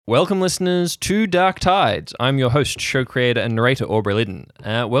Welcome, listeners, to Dark Tides. I'm your host, show creator, and narrator, Aubrey Liddon.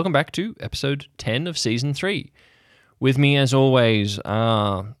 Welcome back to episode 10 of season 3. With me, as always,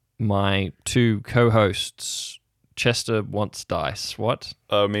 are my two co-hosts. Chester wants dice. What?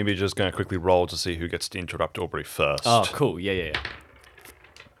 Maybe just going to quickly roll to see who gets to interrupt Aubrey first. Oh, cool. Yeah.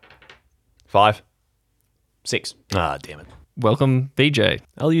 5. 6. Ah, damn it. Welcome, BJ.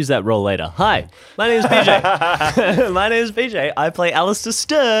 I'll use that role later. Hi, my name is BJ. My name is BJ. I play Alistair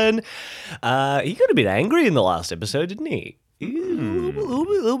Stern. He got a bit angry in the last episode, didn't he? A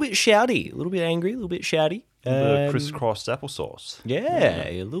little bit shouty. A little bit angry, a little bit shouty. The crisscrossed applesauce. Yeah,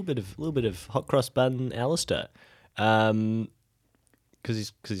 a little bit of hot cross bun Alistair. Because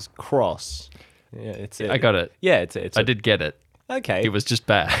he's cross. Yeah, I got it. Yeah, it's. I did get it. Okay. It was just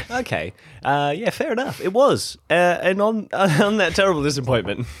bad. Okay. Yeah, fair enough. It was. And on that terrible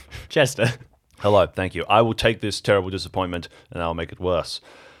disappointment, Chester. Hello, thank you. I will take this terrible disappointment and I'll make it worse.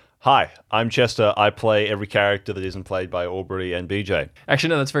 Hi, I'm Chester. I play every character that isn't played by Aubrey and BJ.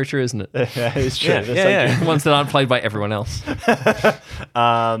 Actually, no, that's very true, isn't it? It's true. Yeah. Ones that aren't played by everyone else.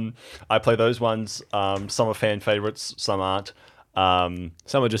 I play those ones. Some are fan favorites, some aren't. Some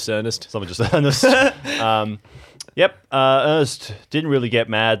are just earnest. Some are just Ernest. Yep, Ernest didn't really get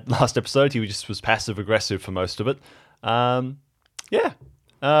mad last episode. He just was passive-aggressive for most of it.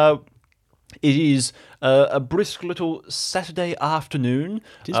 It is a brisk little Saturday afternoon.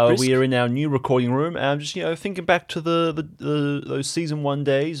 It is brisk. We are in our new recording room. And I'm just thinking back to those season 1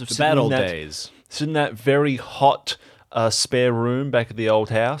 days of The bad old days. sitting in that very hot spare room back at the old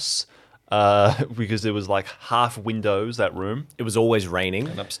house. Because there was like half windows, that room. It was always raining.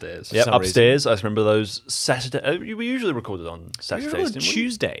 And upstairs. Yeah, some upstairs. I remember those Saturday. We usually recorded on Saturdays, didn't we?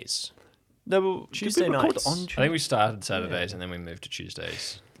 Tuesdays. No, Tuesday did we record nights. on I Tuesday? think we started Saturdays and then we moved to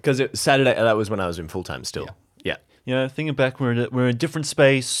Tuesdays. Because Saturday, that was when I was in full-time still. Yeah. Thinking back, we're in a different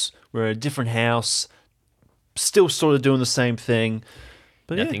space. We're in a different house. Still sort of doing the same thing.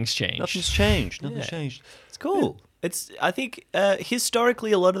 But Nothing's changed. Nothing's changed. Nothing's changed. It's cool. I think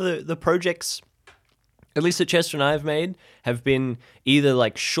historically a lot of the projects, at least that Chester and I have made, have been either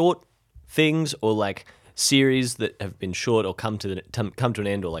like short things or like series that have been short or come to an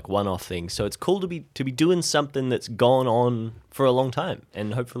end, or like one-off things. So it's cool to be doing something that's gone on for a long time,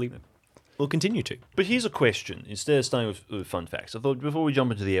 and hopefully we'll continue to. But here's a question. Instead of starting with fun facts, I thought before we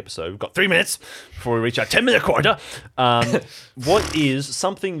jump into the episode, we've got 3 minutes before we reach our 10-minute quota. What is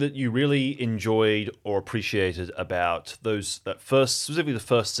something that you really enjoyed or appreciated about specifically the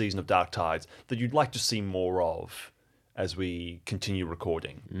first season of Dark Tides, that you'd like to see more of as we continue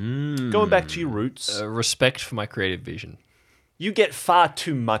recording? Going back to your roots, Respect for my creative vision. you get far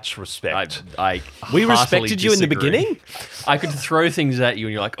too much respect. I We heartily respected you in the disagree. beginning? I could throw things at you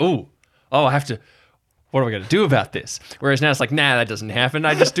and you're like, oh, I have to, what am I going to do about this? Whereas now it's like, nah, that doesn't happen.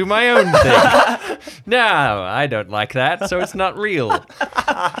 I just do my own thing. No, I don't like that, so it's not real.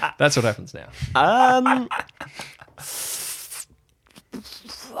 That's what happens now.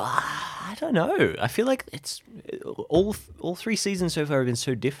 I don't know. I feel like it's all 3 seasons so far have been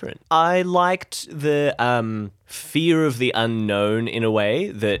so different. I liked the fear of the unknown in a way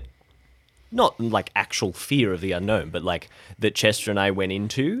that, not like actual fear of the unknown, but like that Chester and I went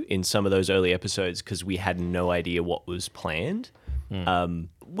into in some of those early episodes because we had no idea what was planned.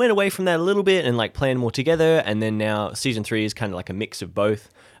 Went away from that a little bit and like planned more together, and then now season 3 is kind of like a mix of both.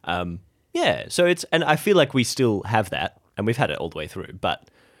 So and I feel like we still have that, and we've had it all the way through, but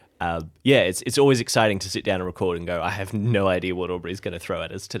it's always exciting to sit down and record and go, I have no idea what Aubrey's going to throw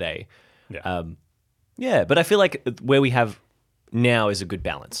at us today. But I feel like where we have now is a good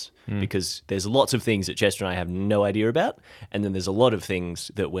balance, because there's lots of things that Chester and I have no idea about, and then there's a lot of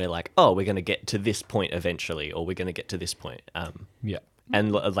things that we're like, oh, we're going to get to this point eventually, or we're going to get to this point.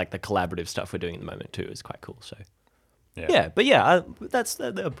 And like the collaborative stuff we're doing at the moment too is quite cool. So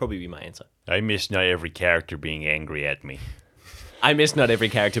that'll probably be my answer. I miss not every character being angry at me. I miss not every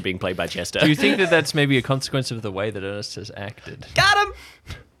character being played by Chester. Do you think that that's maybe a consequence of the way that Ernest has acted, Got him!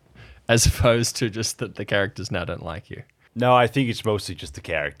 as opposed to just that the characters now don't like you? No, I think it's mostly just the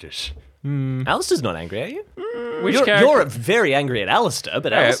characters. Alistair's not angry at you. Which You're very angry at Alistair,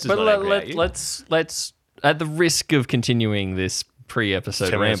 but Alistair's but not angry at you. let's at the risk of continuing this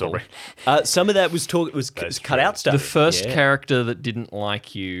pre-episode 10 minutes ramble, already. Some of that was cut out stuff. the first Yeah. character that didn't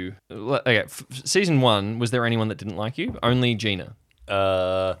like you. Okay, season 1, was there anyone that didn't like you? Only Gina.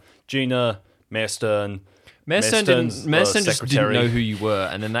 Gina, Mayor Stern. Mayor Stern just secretary. didn't know who you were,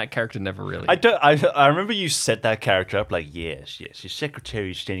 and then that character never really. I remember you set that character up like, yes, his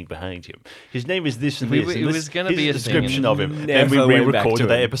secretary is standing behind him. His name is this and We- this. it and was this. gonna Here's be a a thing description and of him. never And we went back to re-recorded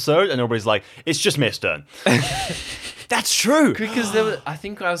that him. episode, and everybody's like, it's just Mayor Stern. That's true. Because I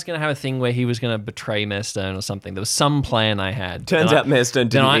think I was going to have a thing where he was going to betray Mayor Stone or something. There was some plan I had. Turns out Mayor Stone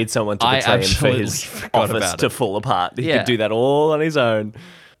didn't need someone to betray him for his office to fall apart. He could do that all on his own.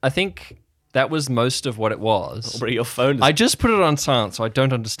 I think that was most of what it was. Aubrey, your phone is I just put it on silent, so I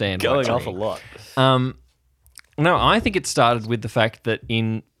don't understand. going off a lot. No, I think it started with the fact that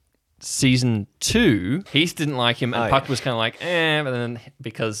in season 2, Heath didn't like him, and Puck was kind of like, but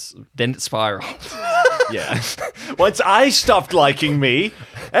then it spiraled. Yeah. Once I stopped liking me,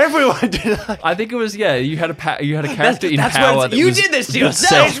 everyone did. I think it was you had a character in that's power. what you did this to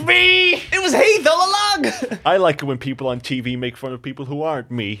yourself. It's me. It was Heath all along. I like it when people on TV make fun of people who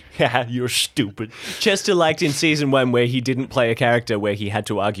aren't me. Yeah, you're stupid. Chester liked in season 1 where he didn't play a character where he had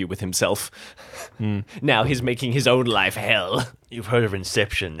to argue with himself. Now he's making his own life hell. You've heard of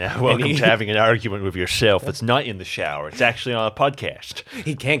Inception. Now, welcome to having an argument with yourself. It's not in the shower. It's actually on a podcast.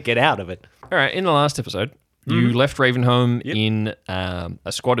 He can't get out of it. All right, in the last episode, you left Ravenholm in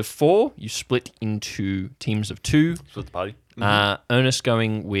a squad of 4. You split into teams of 2. Split the party. Ernest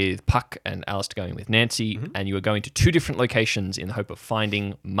going with Puck and Alistair going with Nancy, and you were going to 2 different locations in the hope of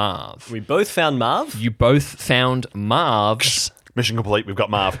finding Marv. We both found Marv? You both found Marv's... Mission complete. We've got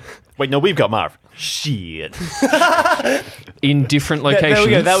Marv. Wait, no, we've got Marv. Shit. in different locations. There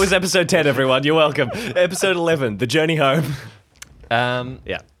we go. That was episode 10, everyone. You're welcome. Episode 11, The Journey Home.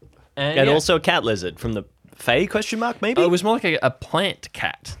 Yeah. And also a cat lizard from the Fae, maybe? Oh, it was more like a plant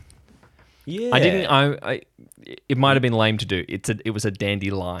cat. Yeah. I didn't... it might have been lame to do. It was a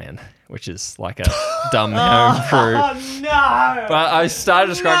dandelion, which is like a dumb home fruit. Oh, no! But I started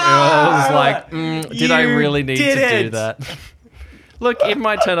describing it, and I was like, did I really need to do that? Look, it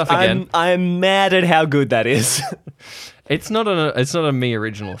might turn off again. I'm mad at how good that is. It's not a me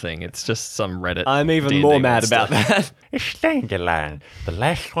original thing. It's just some Reddit. I'm even D&D more mad stuff. about that. It's Dandelion, the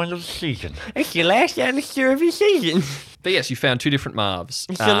last one of the season. It's your last episode of the season. But yes, you found 2 different Marvs.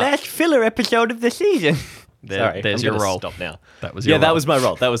 It's the last filler episode of the season. There's I'm your gonna roll. Stop now. That was your that roll. was my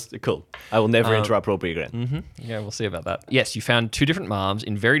roll. That was cool. I will never interrupt Aubrey again. Yeah, we'll see about that. Yes, you found 2 different Marvs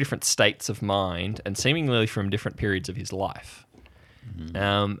in very different states of mind and seemingly from different periods of his life.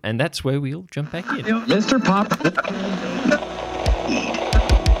 And that's where we'll jump back in. Mr. Pop.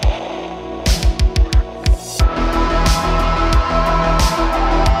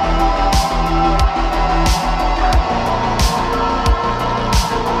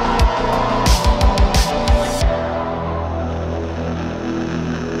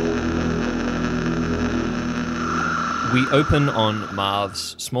 We open on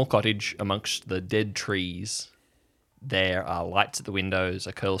Marv's small cottage amongst the dead trees. There are lights at the windows,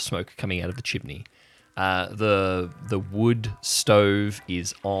 a curl of smoke coming out of the chimney. The wood stove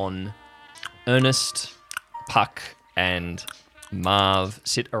is on. Ernest, Puck, and Marv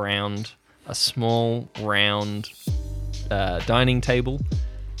sit around a small, round dining table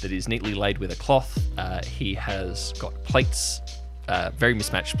that is neatly laid with a cloth. He has got plates, very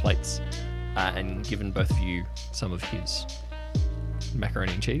mismatched plates, and given both of you some of his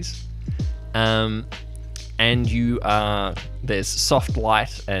macaroni and cheese. And you there's soft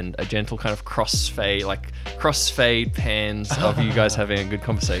light and a gentle kind of crossfade pans of you guys having a good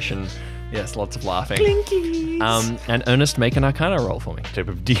conversation. Yes, lots of laughing. Clinkies. And Ernest, make an Arcana roll for me. What type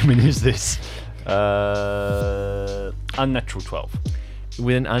of demon is this? Unnatural 12.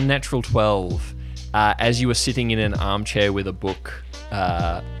 With an unnatural 12, as you were sitting in an armchair with a book,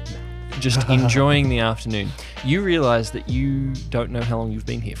 just enjoying the afternoon, you realize that you don't know how long you've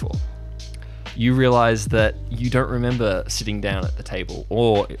been here for. You realize that you don't remember sitting down at the table,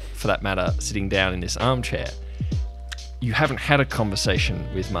 or, for that matter, sitting down in this armchair. You haven't had a conversation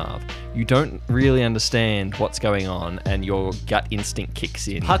with Marv. You don't really understand what's going on, and your gut instinct kicks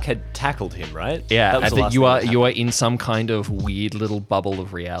in. Puck had tackled him, right? Yeah, That was the last you thing are that you are in some kind of weird little bubble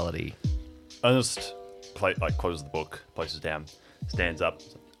of reality. Ernest closes the book, places down, stands up.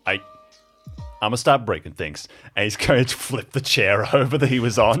 I'm gonna start breaking things, and he's going to flip the chair over that he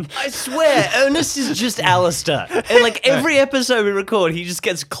was on. I swear, Ernest is just Alistair. And like every episode we record, he just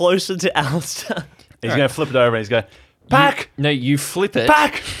gets closer to Alistair. He's going to flip it over, and he's going, Puck! You flip it.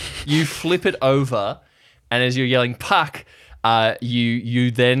 Puck! You flip it over, and as you're yelling Puck,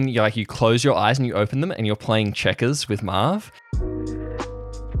 you close your eyes and you open them, and you're playing checkers with Marv.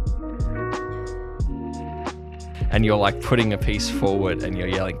 And you're like putting a piece forward, and you're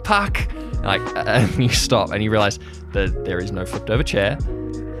yelling Puck, and you stop, and you realize that there is no flipped over chair.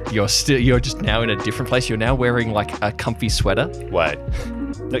 You're just now in a different place. You're now wearing like a comfy sweater. Wait.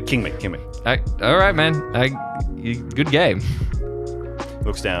 No, king me. All right, man. Good game.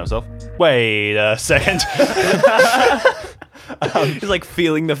 Looks down at himself. Wait a second. He's like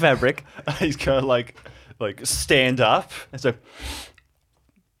feeling the fabric. He's kind of like like stand up and say,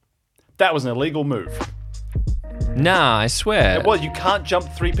 "That was an illegal move." Nah, I swear. Well, you can't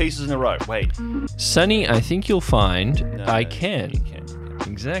jump 3 pieces in a row. Wait. Sonny, I think you'll find No, I can. You can.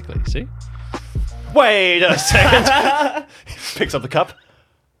 Exactly. See? Wait a second. Picks up the cup.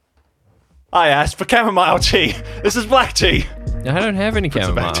 I asked for chamomile tea. This is black tea. I don't have any Puts it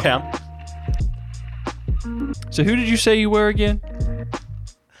chamomile. back down. So who did you say you were again?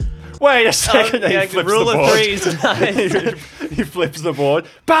 Wait a second. yeah, he flips rule the of board. threes. He flips the board.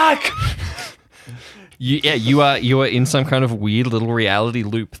 Back. You are in some kind of weird little reality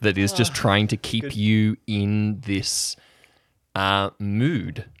loop that is just trying to keep you in this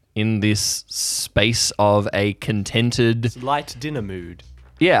mood, in this space of a contented, Light dinner mood.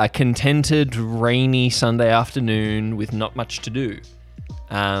 a contented, rainy Sunday afternoon with not much to do.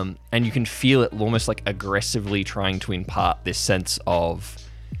 And you can feel it almost like aggressively trying to impart this sense of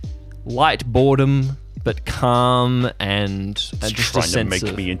light boredom, but calm and just a Trying to sense make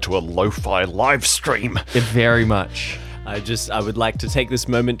of me into a lo-fi live stream. very much. I would like to take this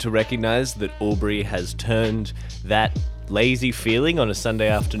moment to recognize that Aubrey has turned that lazy feeling on a Sunday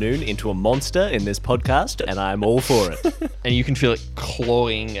afternoon into a monster in this podcast, and I'm all for it. And you can feel it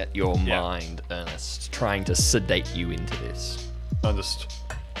clawing at your Yeah. mind, Ernest, trying to sedate you into this. And just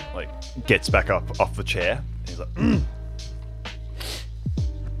like gets back up off the chair. He's like,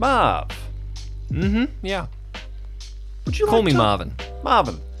 Marv, Yeah. would you Call like me to- Marvin.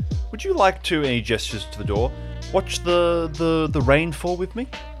 Marvin, would you like to? And he gestures to the door. Watch the rain fall with me.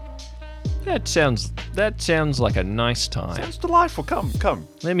 That sounds like a nice time. Sounds delightful. Come.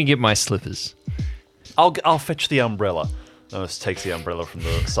 Let me get my slippers. I'll fetch the umbrella. Ernest takes the umbrella from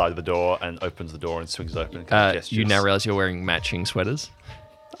the side of the door and opens the door and swings it open. And kind of gestures. You now realize you're wearing matching sweaters.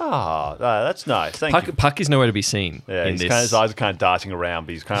 That's nice. Thank you. Puck is nowhere to be seen Yeah, in his this. eyes are kind of darting around,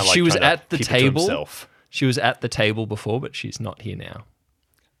 but he's kind of like She was trying to at the keep it to table. himself. She was at the table before, but she's not here now.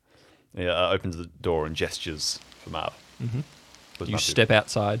 Yeah, opens the door and gestures for Marv. Mm-hmm. You step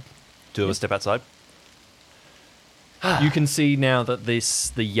outside. Do a step outside. You can see now that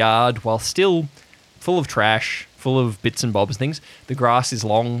the yard, while still full of trash, full of bits and bobs and things, the grass is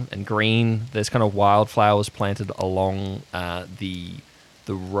long and green. There's kind of wildflowers planted along the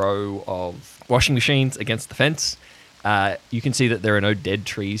row of washing machines against the fence. You can see that there are no dead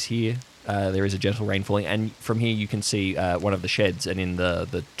trees here. There is a gentle rain falling, and from here you can see one of the sheds, and in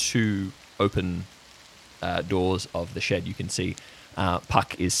the 2 open doors of the shed, you can see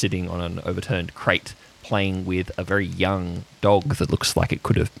Puck is sitting on an overturned crate playing with a very young dog that looks like it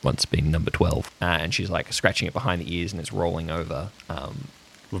could have once been number 12. And she's like scratching it behind the ears and it's rolling over.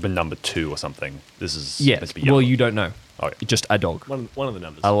 We've been number 2 or something. This is Yeah, must be well, yellow. you don't know. Okay. Just a dog. One of the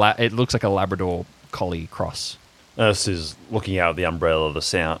numbers. It looks like a Labrador Collie cross. Ernest is looking out of the umbrella,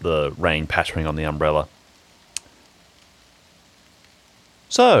 the rain pattering on the umbrella.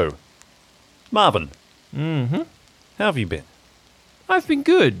 So, Marvin. Mm-hmm. How have you been? I've been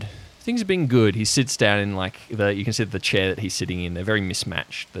good. Things have been good. He sits down in you can see the chair that he's sitting in. They're very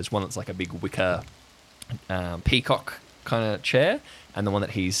mismatched. There's one that's like a big wicker peacock kind of chair, and the one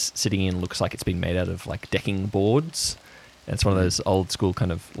that he's sitting in looks like it's been made out of like decking boards. And it's one of those old school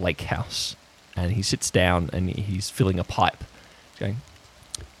kind of lake house. And he sits down and he's filling a pipe, going,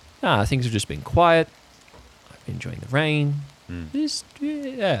 things have just been quiet. I've been enjoying the rain. It's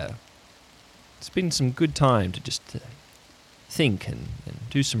been some good time to just think and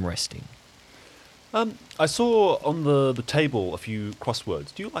do some resting. I saw on the table a few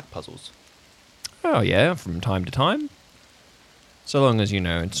crosswords. Do you like puzzles? Oh yeah, from time to time. So long as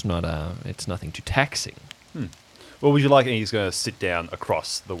it's it's nothing too taxing. Well, would you like? And he's going to sit down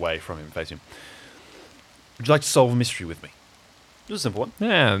across the way from him, face him. Would you like to solve a mystery with me? Just a simple one.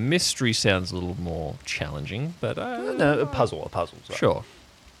 Yeah, mystery sounds a little more challenging, but No, a puzzle. Sorry. Sure.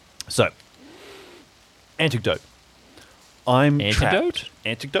 So, anecdote. I'm Antidote? trapped.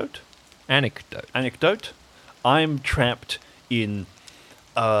 Anecdote. Anecdote. I'm trapped in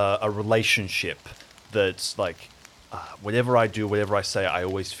a relationship that's like, whatever I do, whatever I say, I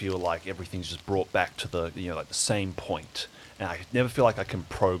always feel like everything's just brought back to the the same point, and I never feel like I can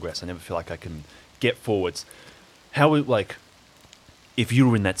progress. I never feel like I can get forwards. If you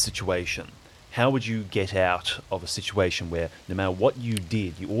were in that situation, how would you get out of a situation where no matter what you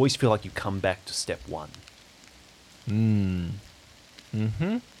did, you always feel like you come back to step 1? You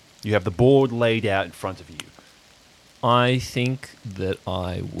have the board laid out in front of you. I think that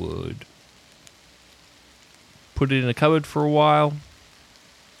I would put it in a cupboard for a while.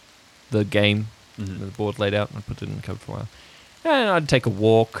 The game, the board laid out, I'd put it in the cupboard for a while. And I'd take a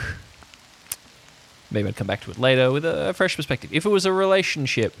walk. Maybe I'd come back to it later with a fresh perspective. If it was a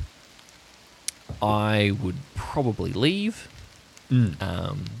relationship, I would probably leave.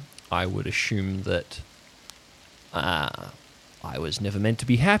 I would assume that I was never meant to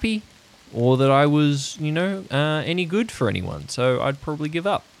be happy, or that I was, any good for anyone. So I'd probably give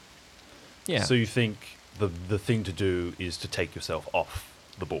up. Yeah. So you think the thing to do is to take yourself off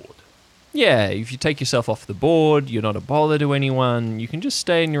the board? Yeah, if you take yourself off the board, you're not a bother to anyone. You can just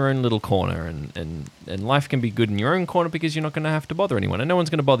stay in your own little corner, and life can be good in your own corner because you're not going to have to bother anyone, and no one's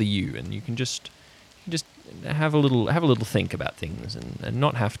going to bother you, and you can just have a little think about things and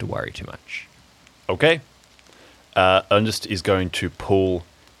not have to worry too much. Okay. Ernest is going to pull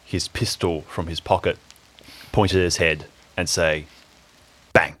his pistol from his pocket, point it at his head, and say,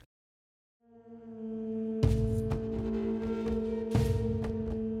 "Bang."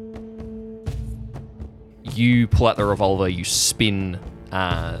 You pull out the revolver, you spin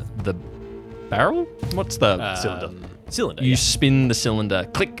the barrel? What's the Cylinder. Cylinder. You spin the cylinder,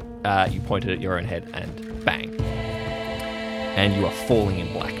 click, you point it at your own head, and bang. And you are falling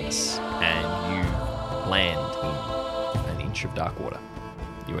in blackness, and you land in an inch of dark water.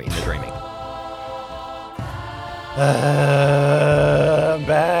 You are in the dreaming. I'm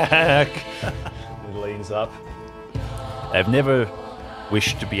back. He leans up. I've never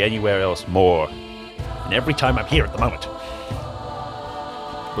wished to be anywhere else more. And every time I'm here at the moment.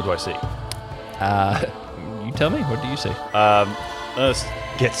 What do I see? You tell me, what do you see? Ernest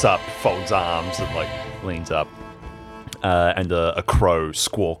gets up, folds arms, and leans up. And a crow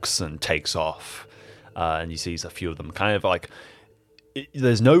squawks and takes off. And he sees a few of them kind of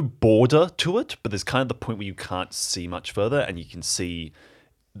there's no border to it, but there's kind of the point where you can't see much further, and you can see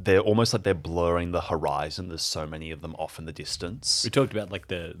they're almost like they're blurring the horizon. There's so many of them off in the distance. We talked about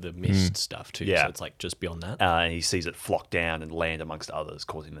the mist stuff too, Yeah. so it's just beyond that. And he sees it flock down and land amongst others,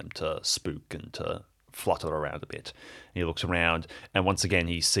 causing them to spook and to flutter around a bit. And he looks around, and once again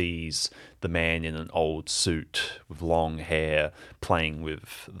he sees the man in an old suit with long hair playing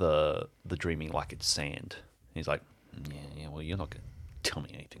with the dreaming like it's sand. And he's like, yeah, well, you're not going to tell me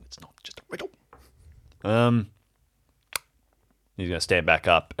anything that's not just a riddle. He's going to stand back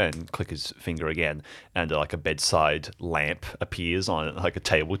up and click his finger again, and a bedside lamp appears on a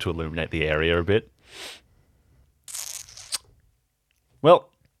table to illuminate the area a bit. Well,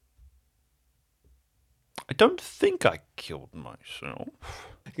 I don't think I killed myself.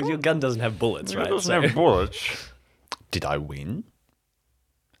 Because your gun doesn't have bullets, right? It doesn't have bullets. Did I win?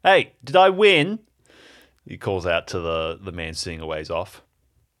 Hey, did I win? He calls out to the man sitting a ways off.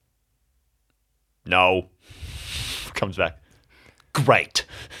 No. Comes back. Great.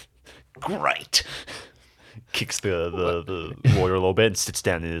 Kicks the lawyer a little bit and sits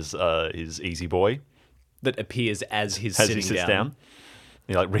down in his easy boy. That appears as he's As sitting he sits down.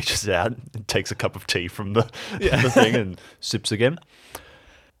 He reaches out and takes a cup of tea from the thing and sips again.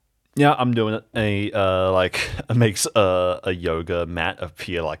 Yeah, I'm doing it. Makes a yoga mat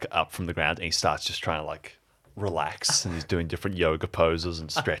appear up from the ground, and he starts just trying to relax, and he's doing different yoga poses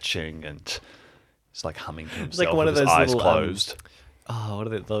and stretching, and he's humming to himself like one with of his those eyes little, closed. What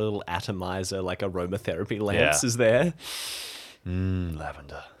are the little atomizer, aromatherapy lamps Yeah. is there?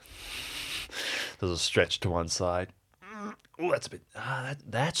 Lavender. There's a stretch to one side. Oh, that's a bit.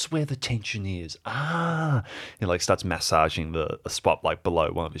 That's where the tension is. He starts massaging a spot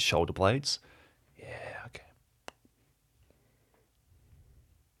below one of his shoulder blades. Yeah, okay.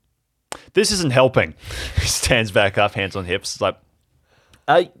 This isn't helping. He stands back up, hands on hips.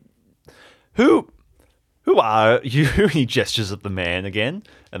 Who are you? He gestures at the man again,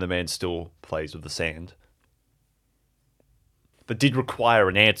 and the man still plays with the sand. That did require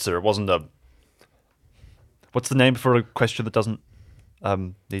an answer. It wasn't a. What's the name for a question that doesn't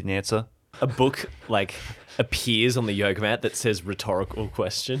need an answer? A book appears on the yoga mat that says rhetorical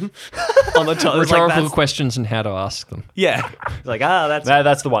question on the top. Rhetorical questions and how to ask them. Yeah. It's that's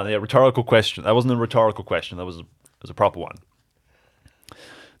That's the one. Yeah, rhetorical question. That wasn't a rhetorical question. That was a proper one.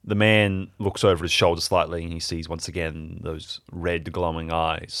 The man looks over his shoulder slightly, and he sees once again those red glowing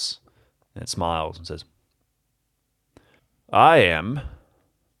eyes, and smiles and says, I am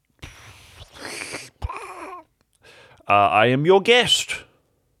your guest.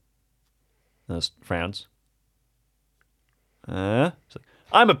 Ernest frowns. I'm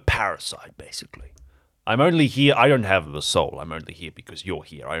a parasite, basically. I'm only here. I don't have a soul. I'm only here because you're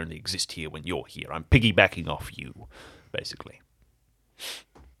here. I only exist here when you're here. I'm piggybacking off you, basically.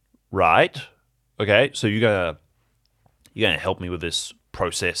 Right. Okay. So you're gonna help me with this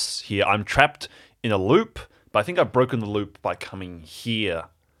process here. I'm trapped in a loop, but I think I've broken the loop by coming here.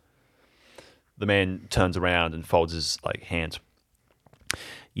 The man turns around and folds his hands.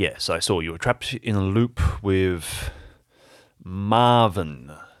 Yes, I saw you were trapped in a loop with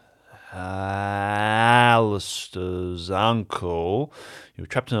Marvin. Alistair's uncle. You were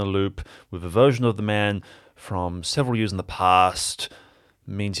trapped in a loop with a version of the man from several years in the past.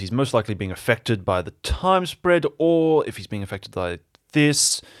 Means he's most likely being affected by the time spread, or if he's being affected by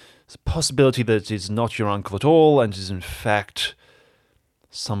this, there's a possibility that it is not your uncle at all and is in fact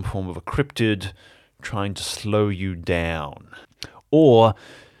some form of a cryptid trying to slow you down. Or,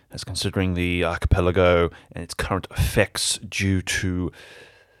 as considering the archipelago and its current effects due to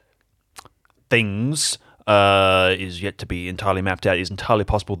things is yet to be entirely mapped out. It is entirely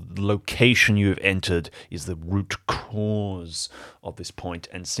possible that the location you have entered is the root cause of this point,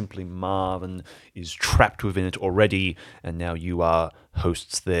 and simply Marvin is trapped within it already, and now you are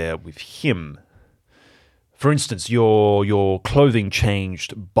hosts there with him. For instance, your clothing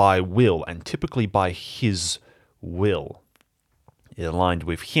changed by will, and typically by his will. It aligned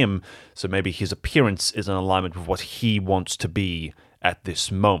with him, so maybe his appearance is in alignment with what he wants to be at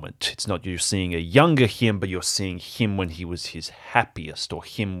this moment. It's not you're seeing a younger him, but you're seeing him when he was his happiest, or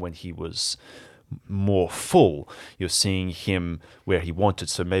him when he was more full. You're seeing him where he wanted,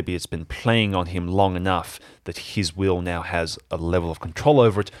 so maybe it's been playing on him long enough that his will now has a level of control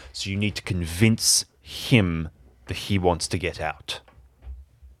over it, so you need to convince him that he wants to get out.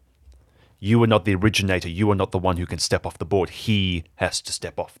 You are not the originator. You are not the one who can step off the board. He has to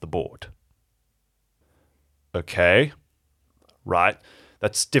step off the board. Okay. Right.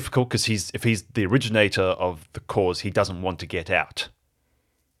 That's difficult because if he's the originator of the cause, he doesn't want to get out.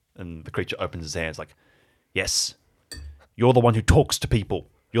 And the creature opens his hands like, yes, you're the one who talks to people.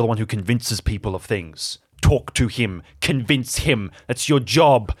 You're the one who convinces people of things. Talk to him. Convince him. That's your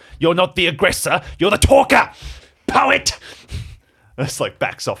job. You're not the aggressor. You're the talker. Poet. It's like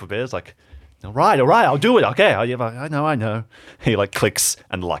backs off a bit. It's like, all right, I'll do it. Okay, I know. He like clicks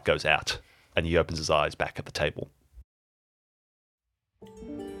and the light goes out. And he opens his eyes back at the table.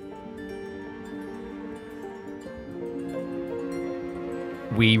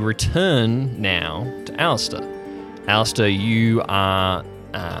 We return now to Alistair. Alistair, you are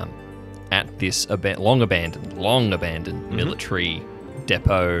at this long abandoned military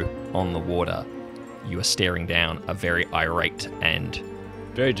depot on the water. You are staring down a very irate and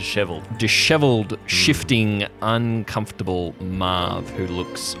Very disheveled. shifting, uncomfortable Marv, who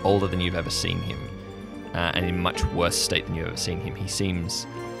looks older than you've ever seen him, and in much worse state than you've ever seen him. He seems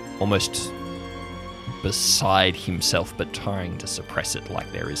almost beside himself, but trying to suppress it,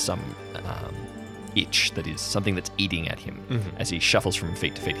 like there is some itch that is something that's eating at him. As he shuffles from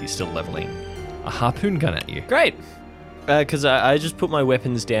feet to feet, he's still leveling a harpoon gun at you. Great. Because I just put my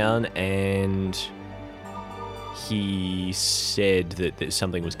weapons down and he said that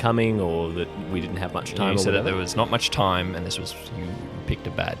something was coming or that we didn't have much time. You or said that whatever. there was not much time, and you picked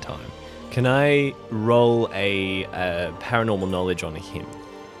a bad time. Can I roll a paranormal knowledge on him?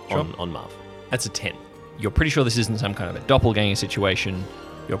 Sure. On Marv. That's a 10. You're pretty sure this isn't some kind of a doppelganger situation.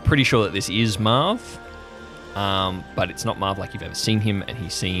 You're pretty sure that this is Marv, but it's not Marv like you've ever seen him, and he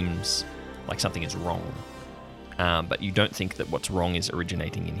seems like something is wrong. But you don't think that what's wrong is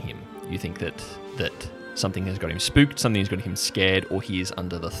originating in him. You think that something has got him spooked, something has got him scared, or he is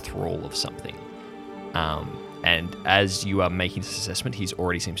under the thrall of something. And as you are making this assessment, he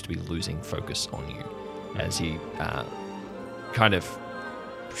already seems to be losing focus on you as he kind of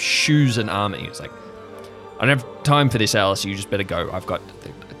shoos an arm at you. It's like, I don't have time for this, Alice. You just better go. I've got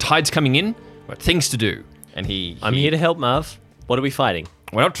the tide's coming in. I've got things to do. And I'm here to help, Marv. What are we fighting?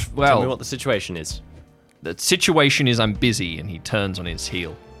 We're not, Tell me well, what the situation is. the situation is I'm busy, and he turns on his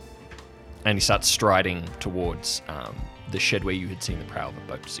heel. And he starts striding towards the shed where you had seen the prow of a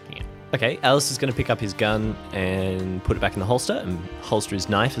boat sticking in. Okay, Alice is going to pick up his gun and put it back in the holster and holster his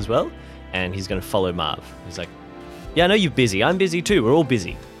knife as well. And he's going to follow Marv. He's like, yeah, I know you're busy. I'm busy too. We're all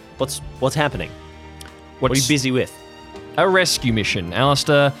busy. What's happening? What are you busy with? A rescue mission.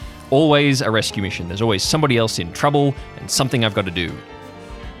 Alistair, always a rescue mission. There's always somebody else in trouble and something I've got to do.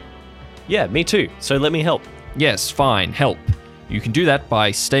 Yeah, me too. So let me help. Yes, fine, help. You can do that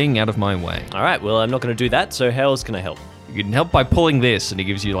by staying out of my way. All right, well, I'm not going to do that, so how else can I help? You can help by pulling this, and he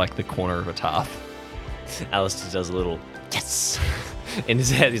gives you like the corner of a tarp. Alistair does a little yes in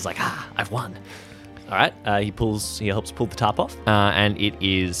his head. He's like, I've won. All right, he helps pull the tarp off. And it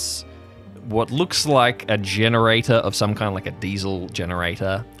is what looks like a generator of some kind, like a diesel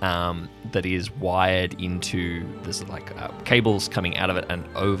generator, that is wired into, there's like cables coming out of it and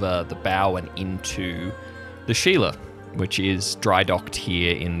over the bow and into the Sheila, which is dry docked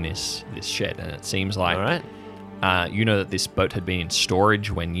here in this shed. And it seems like, All right. you know that this boat had been in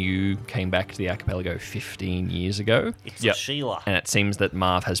storage when you came back to the archipelago 15 years ago. It's a Sheila. And it seems that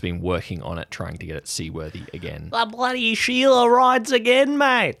Marv has been working on it, trying to get it seaworthy again. The bloody Sheila rides again,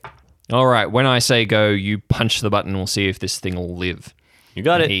 mate. All right, when I say go, you punch the button. We'll see if this thing will live. You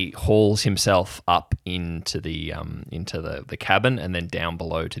got And it. he hauls himself up into the cabin and then down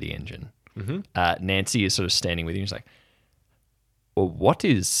below to the engine. Nancy is sort of standing with you. She's like, "Well, what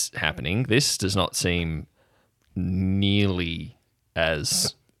is happening? This does not seem nearly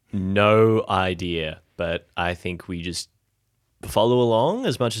as." No idea, but I think we just follow along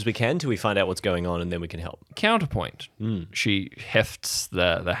as much as we can till we find out what's going on, and then we can help. Counterpoint. She hefts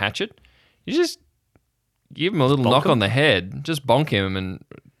the hatchet. You just give him a little knock him? on the head. Just bonk him, and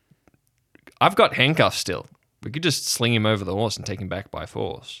I've got handcuffs still. We could just sling him over the horse and take him back by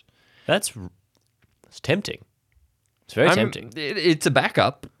force. That's tempting. It's very tempting. It's a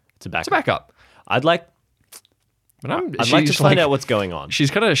backup. It's a backup. It's a backup. I'd like But to she's find out what's going on.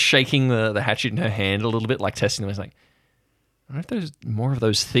 She's kind of shaking the hatchet in her hand a little bit, like testing them. It's like, I wonder if there's more of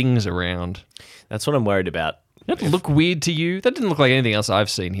those things around. That's what I'm worried about. That didn't look weird to you. That didn't look like anything else I've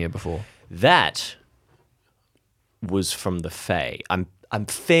seen here before. That was from the Fae. I'm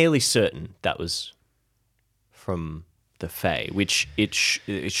fairly certain that was from the Fae, which it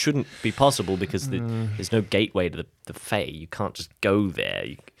shouldn't be possible because there's no gateway to the Fae. You can't just go there.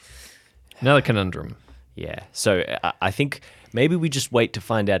 Another conundrum. Yeah. So I think maybe we just wait to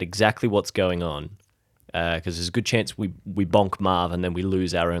find out exactly what's going on, because there's a good chance we bonk Marv and then we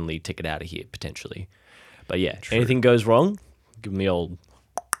lose our only ticket out of here potentially. But yeah, anything goes wrong, give him the old.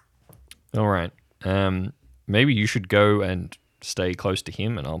 All right. Maybe you should go and stay close to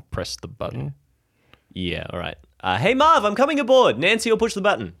him, and I'll press the button. Yeah. All right. Hey Marv, I'm coming aboard. Nancy will push the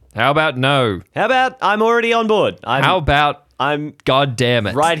button. How about no? How about I'm already on board? How about I'm God damn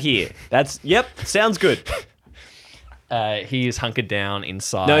it? right here. Yep. Sounds good. He is hunkered down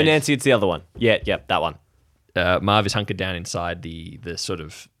inside. No, Nancy, it's the other one. Yeah. Yep. That one. Marv is hunkered down inside the sort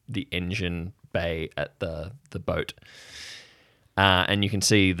of the engine bay at the boat, and you can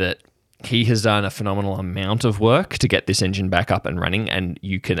see that he has done a phenomenal amount of work to get this engine back up and running, and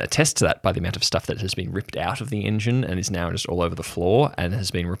you can attest to that by the amount of stuff that has been ripped out of the engine and is now just all over the floor and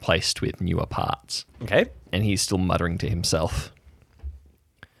has been replaced with newer parts. Okay. And he's still muttering to himself.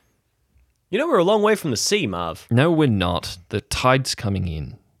 You know, we're a long way from the sea, Marv. No, we're not. The tide's coming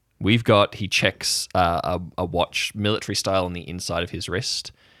in. He checks a watch, military style, on the inside of his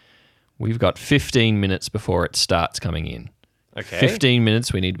wrist. We've got 15 minutes before it starts coming in. Okay. 15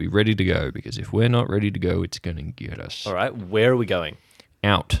 minutes, we need to be ready to go, because if we're not ready to go, it's going to get us. All right. Where are we going?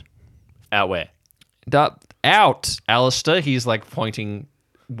 Out. Out where? Out, Alistair. He's like pointing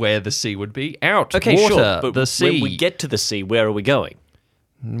where the sea would be. Out. Okay, water, sure. But the sea. when we get to the sea, where are we going?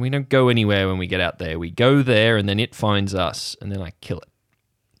 We don't go anywhere when we get out there. We go there, and then it finds us, and then I kill it.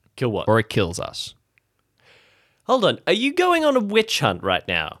 Kill what? Or it kills us. Hold on. Are you going on a witch hunt right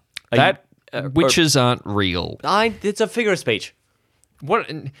now? Witches aren't real. It's a figure of speech. What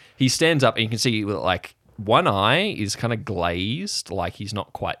he stands up and you can see like one eye is kind of glazed, like he's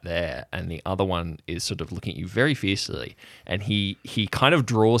not quite there, and the other one is sort of looking at you very fiercely. And he kind of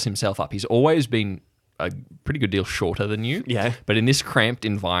draws himself up. He's always been a pretty good deal shorter than you. Yeah. But in this cramped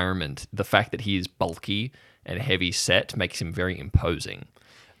environment, the fact that he is bulky and heavy set makes him very imposing.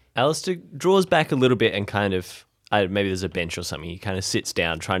 Alistair draws back a little bit and kind of, maybe there's a bench or something. He kind of sits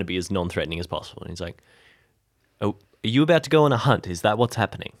down, trying to be as non-threatening as possible. And he's like, "Oh, are you about to go on a hunt? Is that what's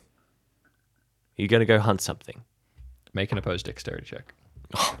happening? Are you going to go hunt something?" Make an opposed dexterity check.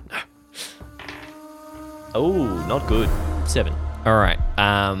 Oh, not good. 7. All right.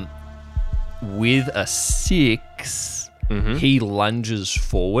 With a 6, he lunges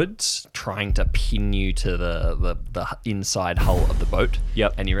forwards, trying to pin you to the inside hull of the boat.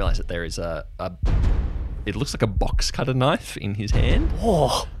 Yep. And you realize that there is it looks like a box cutter knife in his hand.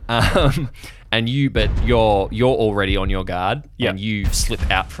 Oh. But you're already on your guard. Yep. And you slip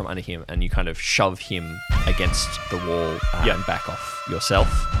out from under him and you kind of shove him against the wall and back off yourself.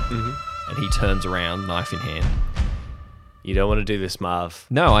 And he turns around, knife in hand. You don't want to do this, Marv.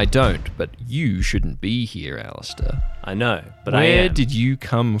 No, I don't, but you shouldn't be here, Alistair. I know, but Where I am. did you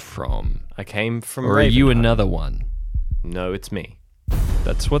come from? I came from Or are you Ravenheart. another one? No, it's me.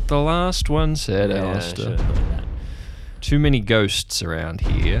 That's what the last one said, Yeah, I Alistair. should've thought of that. Too many ghosts around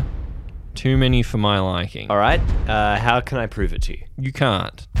here. Too many for my liking. All right. How can I prove it to you? You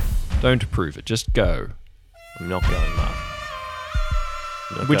can't. Don't prove it. Just go. I'm not going, Marv.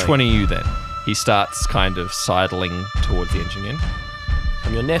 I'm not Which going. one are you then? He starts kind of sidling towards the engine again.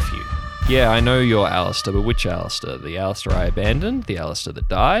 I'm your nephew. Yeah, I know you're Alistair, but which Alistair? The Alistair I abandoned? The Alistair that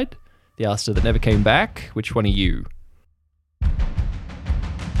died? The Alistair that never came back? Which one are you?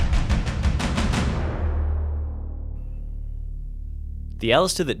 The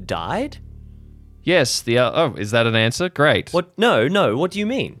Alistair that died? Yes, is that an answer? Great. What? No. What do you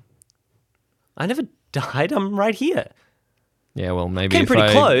mean? I never died. I'm right here. Yeah, well, maybe Came if pretty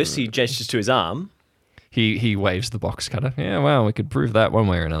I- close. He gestures to his arm. He waves the box cutter. Yeah, well, we could prove that one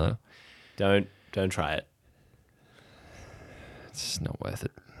way or another. Don't try it. It's not worth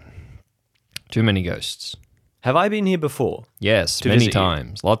it. Too many ghosts. Have I been here before? Yes, To many visit you?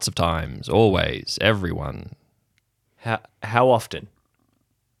 times, lots of times, always, everyone. How often?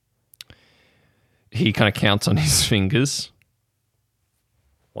 He kind of counts on his fingers.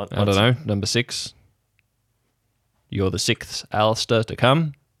 I don't know, number 6. You're the 6th Alistair to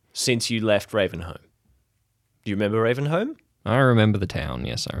come. Since you left Ravenholm. Do you remember Ravenholm? I remember the town.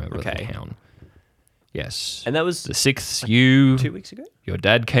 Yes, I remember Okay. the town. Yes. And that was The 6th, you, 2 weeks ago? your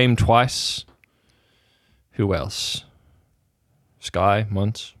dad came twice. Who else? Sky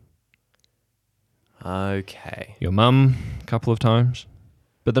once. Okay. Your mum a couple of times.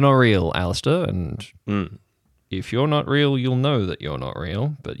 But they're not real, Alistair, and if you're not real, you'll know that you're not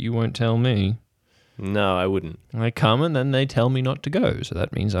real, but you won't tell me. No, I wouldn't. I come and then they tell me not to go, so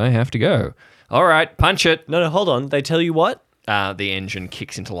that means I have to go. All right, punch it. No, hold on. They tell you what? The engine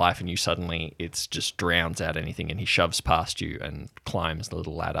kicks into life and you suddenly, it's just drowns out anything, and he shoves past you and climbs the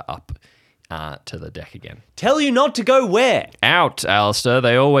little ladder up to the deck again. Tell you not to go where? Out, Alistair.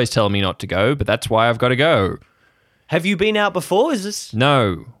 They always tell me not to go, but that's why I've got to go. Have you been out before? Is this...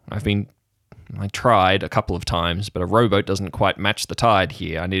 No, I tried a couple of times, but a rowboat doesn't quite match the tide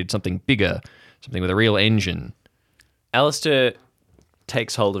here. I needed something bigger, something with a real engine. Alistair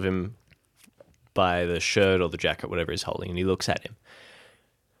takes hold of him by the shirt or the jacket, whatever he's holding, and he looks at him.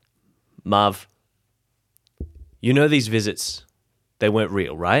 Marv, you know these visits, they weren't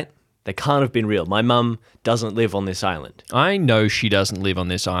real, right? They can't have been real. My mum doesn't live on this island. I know she doesn't live on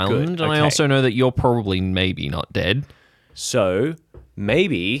this island, and I okay. also know that you're probably maybe not dead. So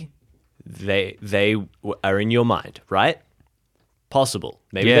maybe they are in your mind, right? Possible.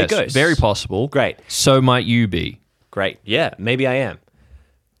 Maybe Yes, they're ghosts. very possible. Great. So might you be. Great. Yeah, maybe I am.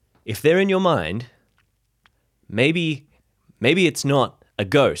 If they're in your mind, maybe it's not a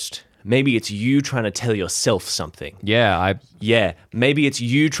ghost. Maybe it's you trying to tell yourself something. Yeah, Yeah, maybe it's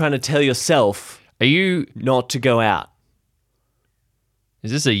you trying to tell yourself Are you... not to go out. Is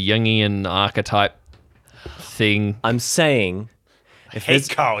this a Jungian archetype thing? I'm saying if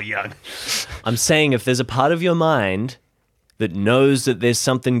Carl Jung. I'm saying if there's a part of your mind that knows that there's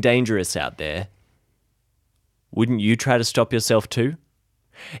something dangerous out there, wouldn't you try to stop yourself too?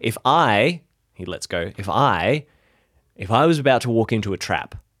 He lets go. If I was about to walk into a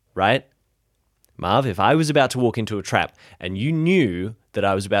trap, right? Marv, if I was about to walk into a trap and you knew that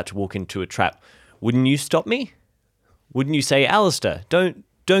I was about to walk into a trap, wouldn't you stop me? Wouldn't you say, Alistair, don't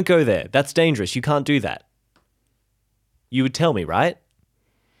go there. That's dangerous. You can't do that. You would tell me, right?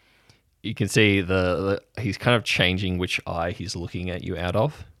 You can see he's kind of changing which eye he's looking at you out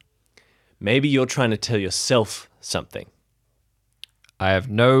of. Maybe you're trying to tell yourself something. I have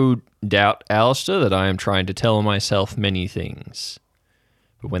no doubt, Alistair, that I am trying to tell myself many things.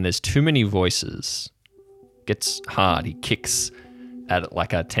 But when there's too many voices, it gets hard. He kicks at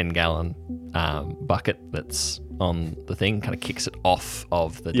like a 10-gallon bucket that's on the thing, kind of kicks it off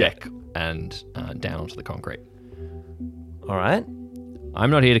of the deck and down onto the concrete. All right? I'm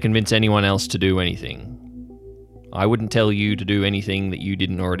not here to convince anyone else to do anything. I wouldn't tell you to do anything that you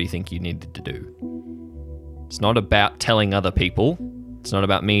didn't already think you needed to do. It's not about telling other people. It's not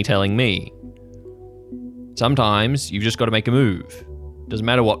about me telling me. Sometimes you've just got to make a move. Doesn't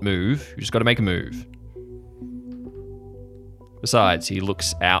matter what move, you just got to make a move. Besides, he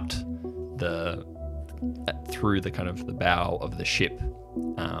looks out through the kind of the bow of the ship,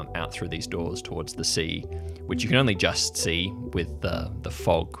 out through these doors towards the sea, which you can only just see with the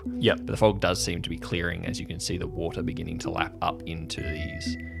fog. Yep. But the fog does seem to be clearing as you can see the water beginning to lap up into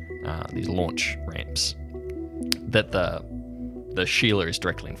these launch ramps. That the Sheila is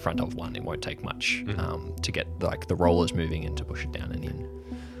directly in front of one. It won't take much to get like the rollers moving and to push it down and in.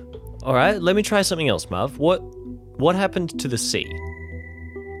 All right, let me try something else, Marv. What happened to the sea?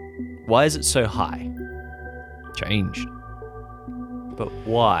 Why is it so high? Changed. But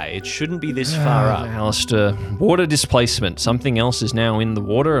why? It shouldn't be this far up. Alistair, water displacement. Something else is now in the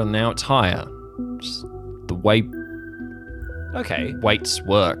water and now it's higher. Just the way Okay, weights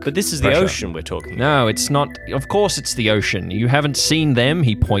work. but this is the Pressure. ocean we're talking about. No, it's not. Of course it's the ocean. You haven't seen them,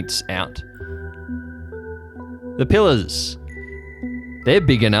 he points out. The pillars. They're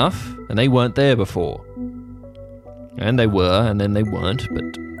big enough, and they weren't there before. And they were, and then they weren't, but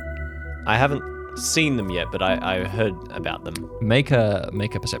I haven't seen them yet, but I heard about them. make a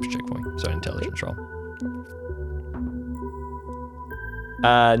perception check for me. So intelligence roll.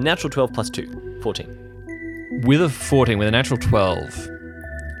 Natural 12 plus 2, 14. With a 14, with a natural 12,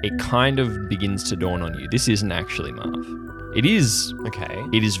 it kind of begins to dawn on you. This isn't actually Marv. It is Okay.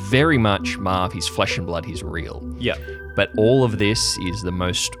 very much Marv. He's flesh and blood. He's real. Yeah. But all of this is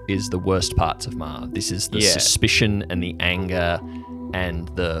the worst parts of Marv. This is the Yeah. suspicion and the anger and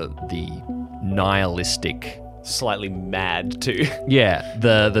the nihilistic. Slightly mad too. Yeah,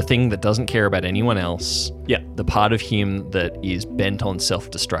 the thing that doesn't care about anyone else. Yeah. The part of him that is bent on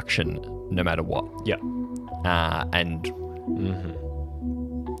self-destruction no matter what. Yeah. And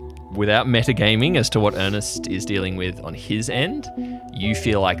without metagaming as to what Ernest is dealing with on his end, you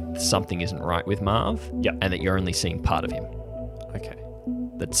feel like something isn't right with Marv. Yeah. And that you're only seeing part of him. Okay.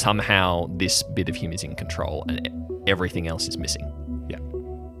 That somehow this bit of him is in control and everything else is missing. Yeah.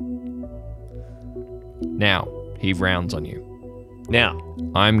 Now, he rounds on you. Now.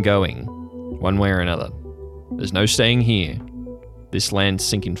 I'm going, one way or another. There's no staying here. This land's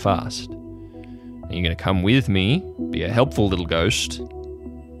sinking fast. And you're going to come with me, be a helpful little ghost.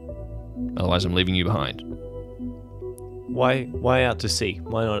 Otherwise, I'm leaving you behind. Why out to sea?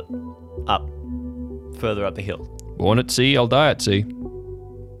 Why not up, further up the hill? Born at sea, I'll die at sea.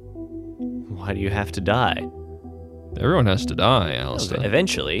 Why do you have to die? Everyone has to die, Alistair.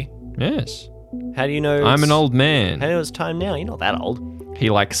 Eventually. Yes. How do you know? I'm an it's- old How do man. you know it's time now? You're not that old. He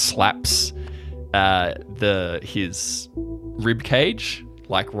like slaps his rib cage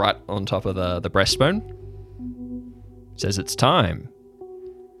like right on top of the breastbone. Says it's time.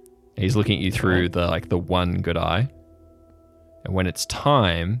 He's looking at you through the one good eye. And when it's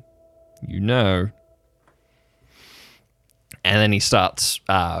time, you know. And then he starts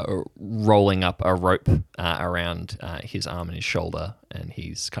rolling up a rope around his arm and his shoulder, and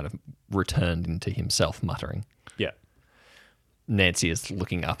he's kind of returned into himself, muttering. Yeah. Nancy is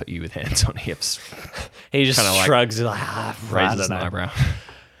looking up at you with hands on hips, He just Kinda like shrugs like, raises an eyebrow.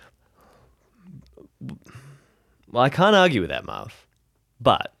 Well, I can't argue with that, Marv.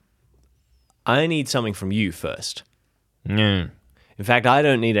 But I need something from you first. Yeah. In fact, I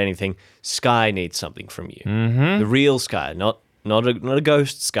don't need anything. Sky needs something from you. Mm-hmm. The real Sky, not a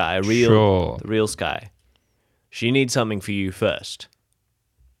ghost Sky, Sure. the real Sky. She needs something for you first.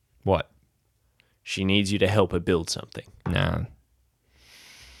 What? She needs you to help her build something. No.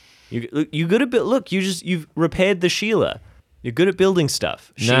 You good at look. You've repaired the Sheila. You're good at building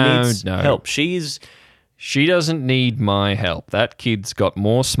stuff. She No, needs no. help. She doesn't need my help. That kid's got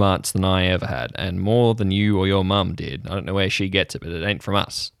more smarts than I ever had, and more than you or your mum did. I don't know where she gets it, but it ain't from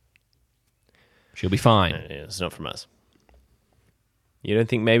us. She'll be fine. It's not from us. You don't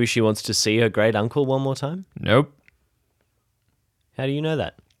think maybe she wants to see her great uncle one more time? Nope. How do you know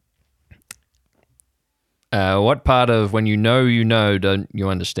that? What part of when you know, don't you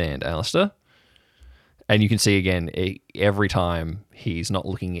understand, Alistair? And you can see again, every time he's not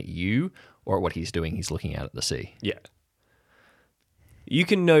looking at you or at what he's doing, he's looking out at the sea. Yeah. You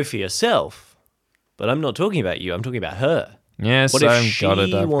can know for yourself, but I'm not talking about you. I'm talking about her. Yes, What if I've she got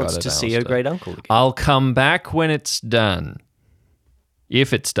it. I've wants got it, to see her Alistair. great uncle again? I'll come back when it's done.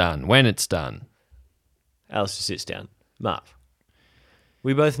 If it's done. When it's done. Alistair sits down. Marv,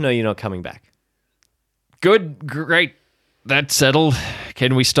 we both know you're not coming back. Good, great. That's settled.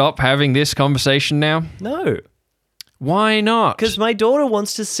 Can we stop having this conversation now? No, Why not? because my daughter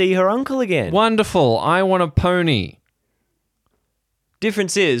wants to see her uncle again. Wonderful. I want a pony.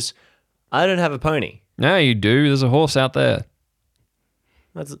 Difference is, I don't have a pony. No, you do. There's a horse out there.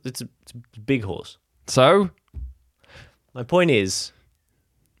 It's a big horse. So? My point is,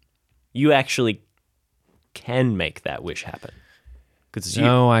 you actually can make that wish happen. Because it's you.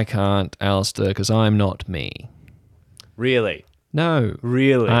 No, I can't, Alistair, because I'm not me. Really? No.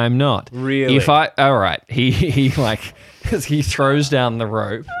 Really? I'm not. Really? All right. He like, because he throws down the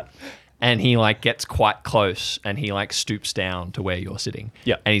rope and he like gets quite close and he like stoops down to where you're sitting.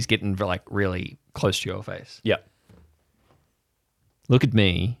 Yeah. And he's getting like really close to your face. Yeah. Look at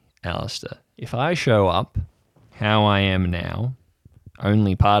me, Alistair. If I show up how I am now,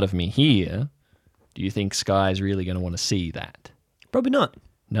 only part of me here, do you think Sky's really going to want to see that? Probably not.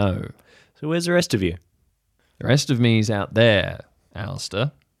 No. So where's the rest of you? The rest of me's out there,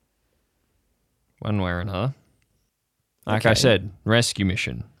 Alistair. One way or another. Like I Okay. said, rescue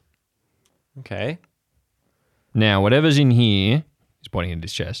mission. Okay. Now, whatever's in here, he's pointing at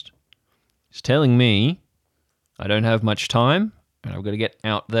his chest, is telling me I don't have much time and I've got to get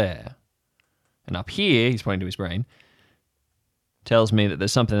out there. And up here, he's pointing to his brain, tells me that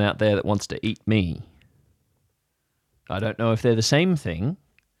there's something out there that wants to eat me. I don't know if they're the same thing,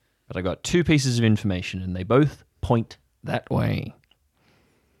 but I got two pieces of information and they both point that way.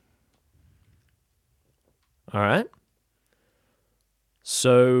 All right.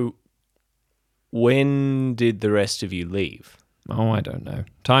 So when did the rest of you leave? Oh, I don't know.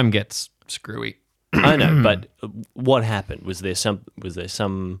 Time gets screwy. I know, but what happened? Was there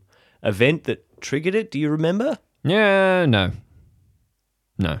some event that triggered it? Do you remember? Yeah, no.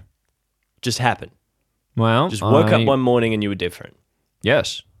 Just happened. Well, Just woke up one morning and you were different.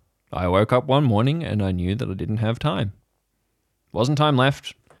 Yes. I woke up one morning and I knew that I didn't have time. Wasn't time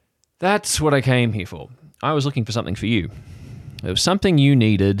left. That's what I came here for. I was looking for something for you. There was something you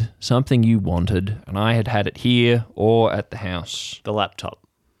needed, something you wanted, and I had it here or at the house. The laptop.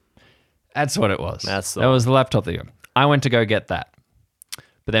 That's what it was. That's the that one. was the laptop that I went to go get that.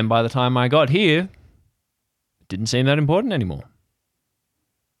 But then by the time I got here, it didn't seem that important anymore.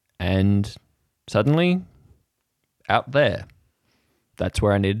 And suddenly, out there, that's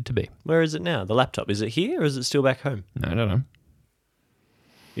where I needed to be. Where is it now? The laptop. Is it here or is it still back home? No, I don't know.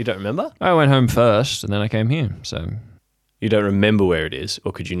 You don't remember? I went home first and then I came here, so You don't remember where it is,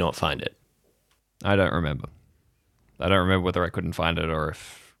 or could you not find it? I don't remember. I don't remember whether I couldn't find it or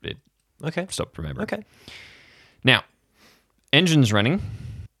if it Okay. stopped remembering. Okay. Now, engine's running.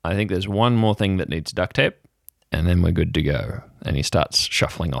 I think there's one more thing that needs duct tape, and then we're good to go. And he starts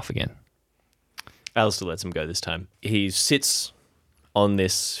shuffling off again. Alistair lets him go this time. He sits on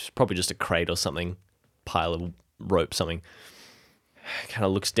this, probably just a crate or something, pile of rope, something. Kind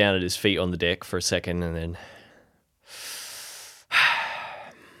of looks down at his feet on the deck for a second and then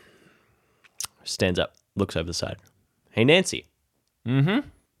stands up, looks over the side. Hey, Nancy. Mm-hmm.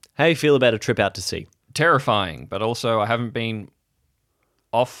 How you feel about a trip out to sea? Terrifying, but also I haven't been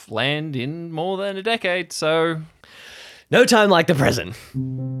off land in more than a decade, so No time like the present.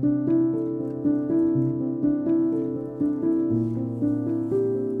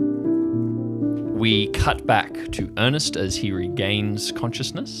 we cut back to Ernest as he regains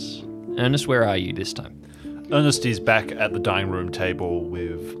consciousness. Ernest, where are you this time? Ernest is back at the dining room table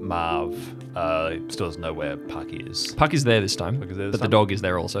with Marv. Still doesn't know where Puck is. Puck is there this time, Puck is there this but the time? dog is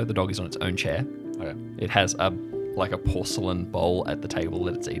there also. The dog is on its own chair. Okay. It has a porcelain bowl at the table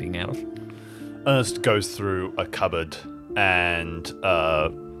that it's eating out of. Ernest goes through a cupboard and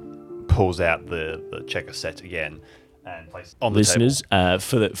pulls out the checker set again and places it on the Listeners,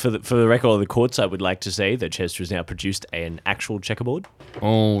 for the record of the courts, I would like to say that Chester has now produced an actual checkerboard.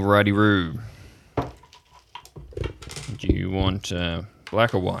 Alrighty, Roo. Do you want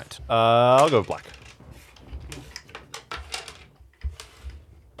black or white? table. I'll go with black.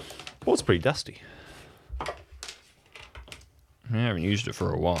 Well, it's pretty dusty. I haven't used it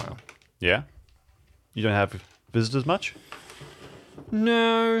for a while. Yeah? You don't have visitors much?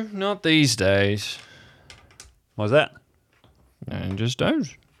 No, not these days. Why's that? I just don't.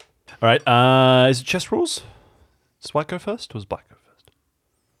 All right. Is it chess rules? Does white go first or does black go first?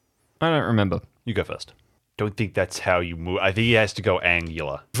 I don't remember. You go first. Don't think that's how you move. I think he has to go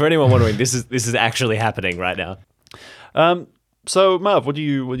angular. For anyone wondering, this is actually happening right now. So Marv, what do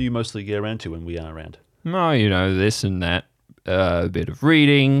you mostly get around to when we are around? Oh, you know, this and that. A bit of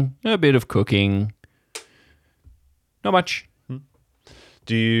reading, a bit of cooking. Not much.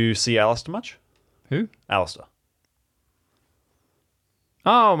 Do you see Alistair much? Who? Alistair.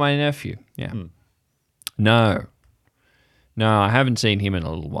 Oh, my nephew. Yeah. No, I haven't seen him in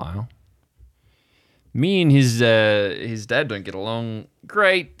a little while. Me and his dad don't get along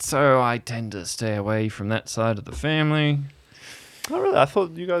great, so I tend to stay away from that side of the family. Oh, really? I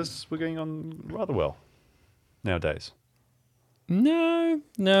thought you guys were getting on rather well nowadays. No,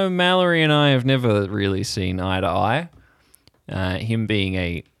 Mallory and I have never really seen eye to eye. Him being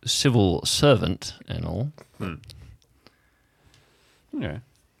a civil servant and all. Okay.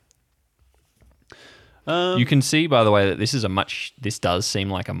 You can see, by the way, that this does seem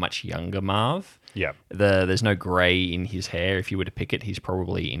like a much younger Marv. Yeah. There's no grey in his hair. If you were to pick it, he's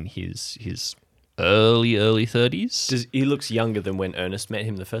probably in his early 30s. He looks younger than when Ernest met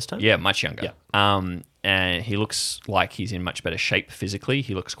him the first time? Yeah, much younger. Yeah. And he looks like he's in much better shape physically.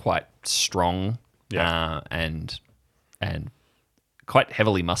 He looks quite strong. Yeah. And quite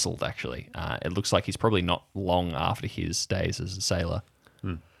heavily muscled, actually. It looks like he's probably not long after his days as a sailor.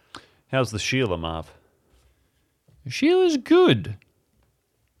 How's the Sheila, Marv? Sheila's good.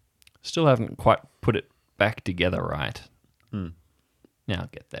 Still haven't quite put it back together right. Now I'll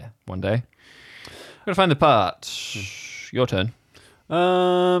get there one day. Gotta find the part. Your turn.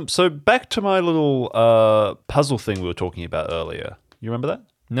 So back to my little puzzle thing we were talking about earlier. You remember that?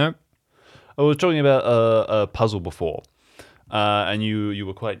 Nope. I was talking about a puzzle before, and you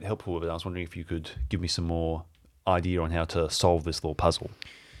were quite helpful with it. I was wondering if you could give me some more idea on how to solve this little puzzle.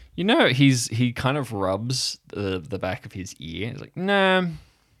 You know, he kind of rubs the back of his ear. He's like, nah,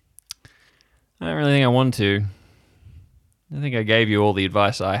 I don't really think I want to. I think I gave you all the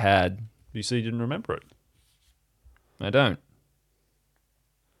advice I had. You said you didn't remember it. I don't.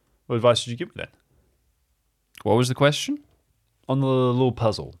 What advice did you give me then? What was the question? On the little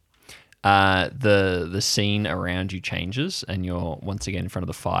puzzle. The scene around you changes, and you're once again in front of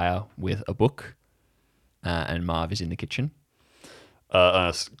the fire with a book, and Marv is in the kitchen.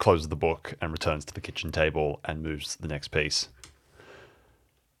 Ernest closes the book and returns to the kitchen table and moves to the next piece.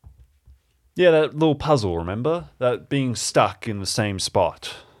 Yeah, that little puzzle, remember? That being stuck in the same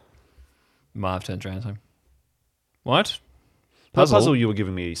spot. Marv turns around to him. What? The puzzle you were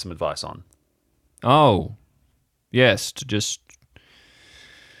giving me some advice on. Oh, yes, to just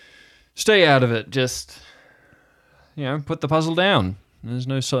stay out of it. Just, put the puzzle down. There's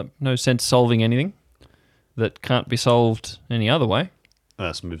no sense solving anything that can't be solved any other way.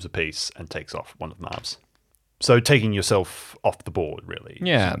 Ernest moves a piece and takes off one of Marv's. So taking yourself off the board, really.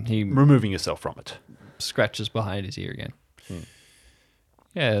 Yeah, he removing yourself from it. Scratches behind his ear again.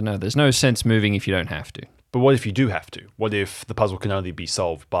 Yeah, no, there's no sense moving if you don't have to. But what if you do have to? What if the puzzle can only be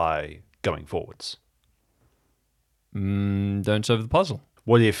solved by going forwards? Don't solve the puzzle.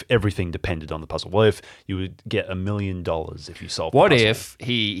 What if everything depended on the puzzle? What if you would get $1 million if you solved the puzzle? What if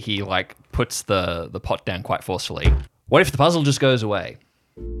he puts the pot down quite forcefully? What if the puzzle just goes away?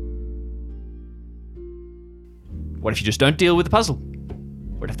 What if you just don't deal with the puzzle?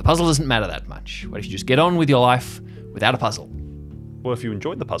 What if the puzzle doesn't matter that much? What if you just get on with your life without a puzzle? What if you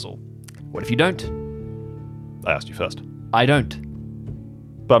enjoyed the puzzle? What if you don't? I asked you first. I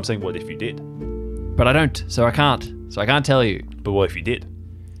don't. But I'm saying what if you did? But I don't, so I can't. So I can't tell you. But what if you did?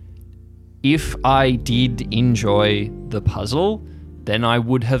 If I did enjoy the puzzle, then I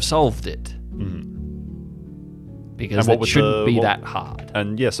would have solved it. Because it shouldn't be that hard.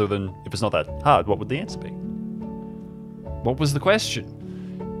 And yeah, so then if it's not that hard, what would the answer be? What was the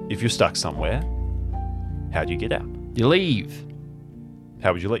question? If you're stuck somewhere, how do you get out? You leave.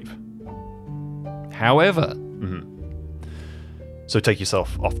 How would you leave? However. So take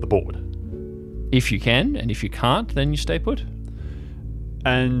yourself off the board. If you can, and if you can't, then you stay put.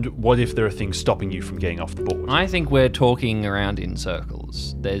 And what if there are things stopping you from getting off the board? I think we're talking around in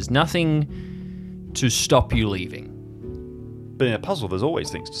circles. There's nothing to stop you leaving. But in a puzzle, there's always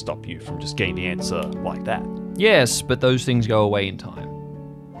things to stop you from just getting the answer like that. Yes, but those things go away in time.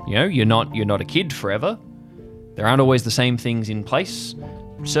 You're not a kid forever. There aren't always the same things in place.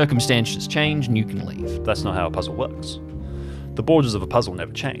 Circumstances change and you can leave. That's not how a puzzle works. The borders of a puzzle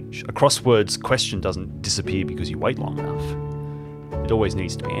never change. A crosswords question doesn't disappear because you wait long enough. It always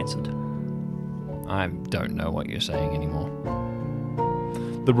needs to be answered. I don't know what you're saying anymore.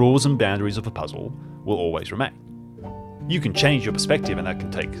 The rules and boundaries of a puzzle will always remain. You can change your perspective and that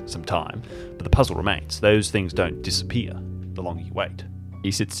can take some time, but the puzzle remains. Those things don't disappear the longer you wait.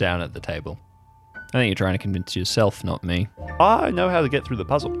 He sits down at the table. I think you're trying to convince yourself, not me. I know how to get through the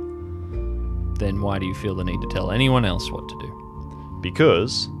puzzle. Then why do you feel the need to tell anyone else what to do?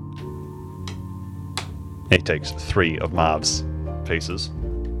 Because he takes 3 of Marv's pieces.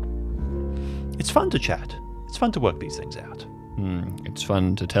 It's fun to chat. It's fun to work these things out. It's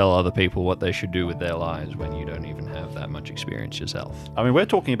fun to tell other people what they should do with their lives when you don't even have that much experience yourself. I mean, we're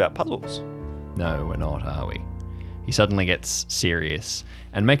talking about puzzles. No, we're not, are we? He suddenly gets serious.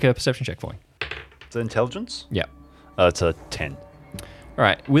 And make a perception check for me. Is it intelligence? Yeah. It's a 10. All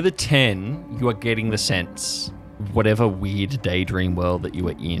right. With a 10, you are getting the sense whatever weird daydream world that you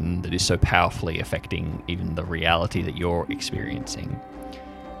are in that is so powerfully affecting even the reality that you're experiencing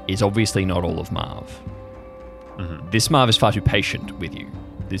is obviously not all of Marv. This Marv is far too patient with you.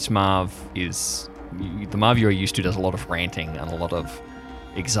 This Marv is... The Marv you're used to does a lot of ranting and a lot of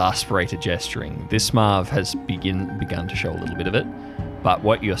exasperated gesturing. This Marv has begun to show a little bit of it, but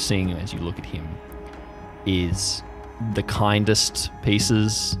what you're seeing as you look at him is the kindest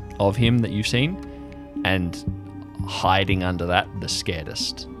pieces of him that you've seen, and hiding under that, the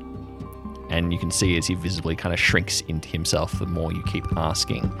scaredest. And you can see as he visibly kind of shrinks into himself, the more you keep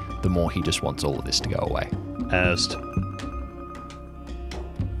asking, the more he just wants all of this to go away. Ernest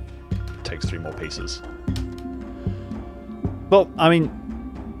takes 3 more pieces. Well, I mean,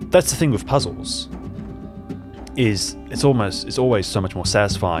 that's the thing with puzzles. Is it's always so much more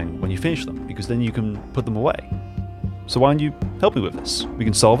satisfying when you finish them, because then you can put them away. So why don't you help me with this? We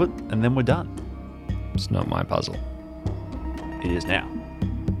can solve it, and then we're done. It's not my puzzle. It is now.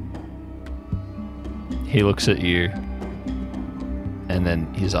 He looks at you, and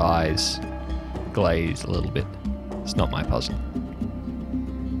then his eyes glaze a little bit. It's not my puzzle.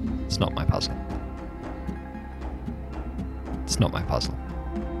 It's not my puzzle. It's not my puzzle.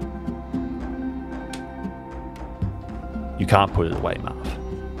 You can't put it away, Marv.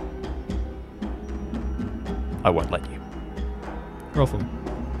 I won't let you. Roll for me.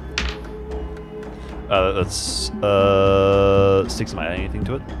 That's 6. Am I adding anything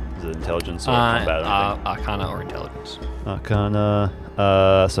to it? Is it intelligence or combat or anything? Arcana or intelligence.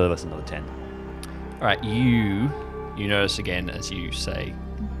 Arcana. So that's another 10. All right, you notice again as you say,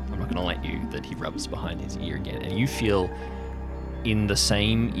 I'm not going to let you, that he rubs behind his ear again, and you feel in the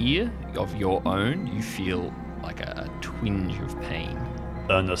same ear of your own, you feel like a twinge of pain.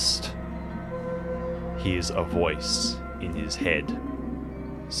 Ernest hears a voice in his head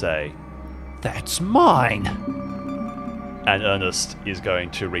say, "That's mine." And Ernest is going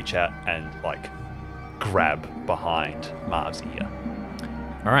to reach out and like grab behind Marv's ear.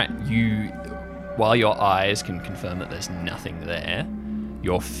 All right, while your eyes can confirm that there's nothing there,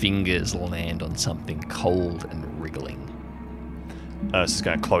 your fingers land on something cold and wriggling. Ernest is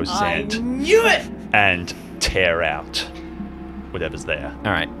going to close his hand knew it! and tear out whatever's there.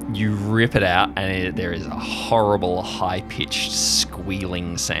 All right, you rip it out, and there is a horrible, high-pitched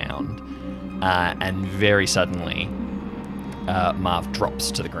squealing sound. And very suddenly, Marv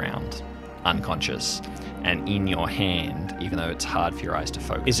drops to the ground, unconscious. And in your hand, even though it's hard for your eyes to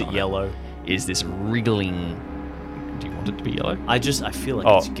focus Is it on yellow? is this wriggling... Do you want it to be yellow? I feel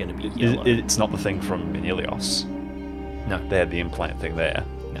like it's going to be yellow. It's not the thing from Benilios. No. They had the implant thing there.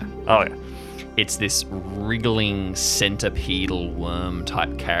 No. Oh, yeah. It's this wriggling centipedal worm type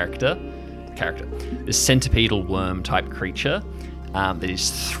This centipedal worm type creature that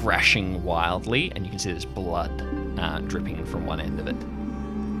is thrashing wildly, and you can see there's blood dripping from one end of it.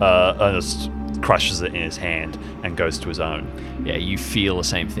 Ernest crushes it in his hand and goes to his own. Yeah, you feel the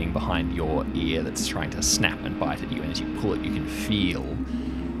same thing behind your ear that's trying to snap and bite at you, and as you pull it, you can feel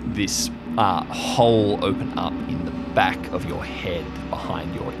this hole open up in the back of your head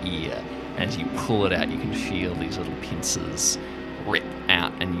behind your ear. And as you pull it out, you can feel these little pincers rip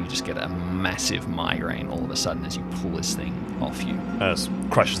out, and you just get a massive migraine all of a sudden as you pull this thing off you. Ernest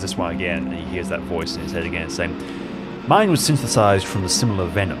crushes this one again, and he hears that voice in his head again saying, "Mine was synthesized from the similar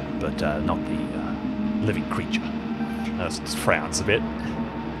venom, but not the living creature." Ernest frowns a bit.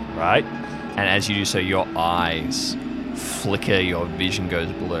 Right? And as you do so, your eyes flicker, your vision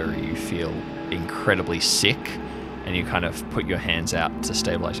goes blurry, you feel incredibly sick, and you kind of put your hands out to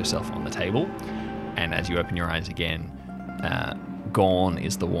stabilize yourself on the table. And as you open your eyes again, gone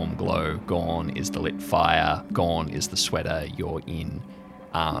is the warm glow, gone is the lit fire, gone is the sweater. You're in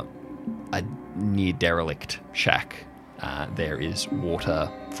a near derelict shack. There is water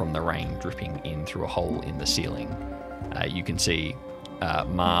from the rain dripping in through a hole in the ceiling. You can see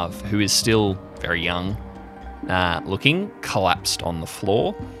Marv, who is still very young looking, collapsed on the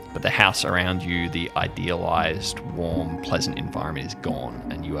floor, but the house around you, the idealized, warm, pleasant environment is gone,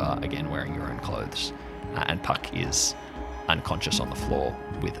 and you are again wearing your own clothes. And Puck is unconscious on the floor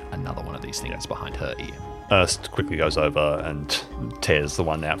with another one of these things behind her ear. Ernest quickly goes over and tears the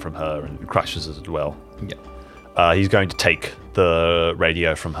one out from her and crushes it as well. Yeah. He's going to take the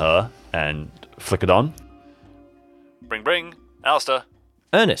radio from her and flick it on. Bring. Alistair.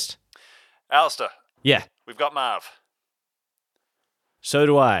 Ernest. Alistair, Yeah, we've got Marv. so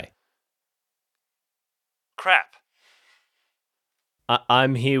do I. Crap.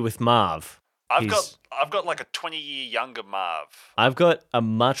 I'm here with Marv. I've got like a 20-year younger Marv. I've got a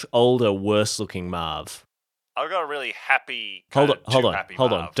much older, worse-looking Marv. I've got a really happy. Hold on.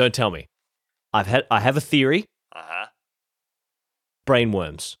 Marv. Don't tell me. I have a theory. Uh-huh.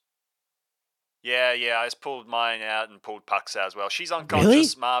 Brainworms. Yeah, I just pulled mine out and pulled Puck's out as well. She's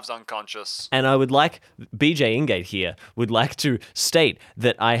unconscious, Marv's unconscious. And I would like, BJ Ingate here, would like to state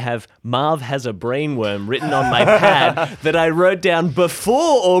that I have Marv has a brainworm written on my pad that I wrote down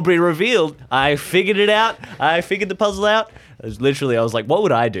before Aubrey revealed. I figured it out. I figured the puzzle out. I was like, what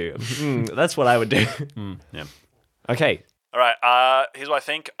would I do? That's what I would do. Yeah. Okay. All right, here's what I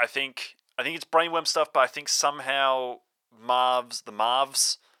think. I think it's brainworm stuff, but I think somehow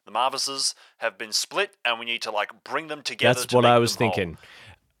the Marvises have been split, and we need to like bring them together. That's what I was thinking.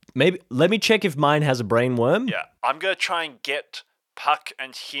 Maybe let me check if mine has a brainworm. Yeah, I'm gonna try and get Puck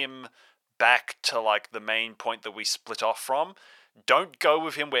and him back to like the main point that we split off from. Don't go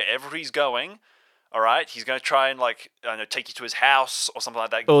with him wherever he's going. All right, he's gonna try and like take you to his house or something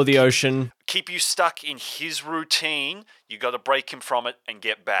like that. Or the ocean. Keep you stuck in his routine. You got to break him from it and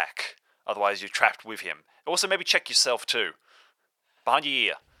get back. Otherwise, you're trapped with him. Also, maybe check yourself too. Behind your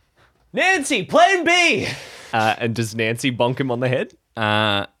ear. Nancy, plan B! And does Nancy bonk him on the head?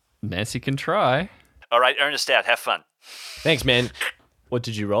 Nancy can try. All right, Ernest out. Have fun. Thanks, man. What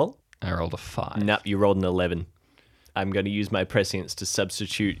did you roll? I rolled a 5. Nope, you rolled an 11. I'm going to use my prescience to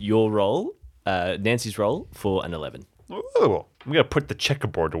substitute your roll, Nancy's roll, for an 11. Ooh, I'm going to put the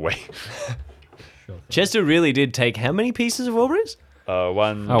checkerboard away. Chester really did take how many pieces of Aubrey's?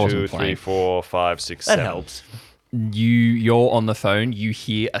 1, I wasn't 2, 3, playing. 4, 5, 6, That 7. helps. You're on the phone. You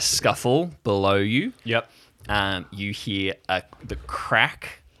hear a scuffle below you. Yep. You hear the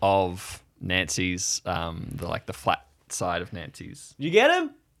crack of Nancy's, the flat side of Nancy's. You get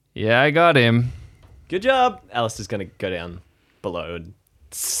him? Yeah, I got him. Good job. Alistair's going to go down below and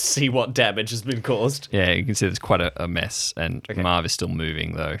see what damage has been caused. Yeah, you can see there's quite a mess, and Marv is still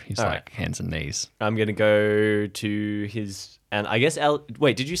moving though. He's All like right. hands and knees. I'm going to go to his... And I guess...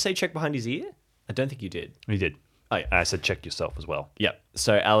 Wait, did you say check behind his ear? I don't think you did. He did. Oh, yeah. I said check yourself as well. Yep.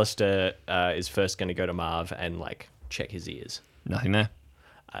 So Alistair is first going to go to Marv and check his ears. Nothing there.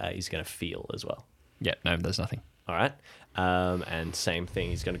 He's going to feel as well. Yeah, no, there's nothing. All right. And same thing.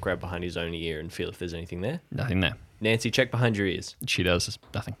 He's going to grab behind his own ear and feel if there's anything there. Nothing there. Nancy, check behind your ears. She does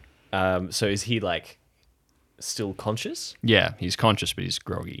nothing. So is he still conscious? Yeah, he's conscious, but he's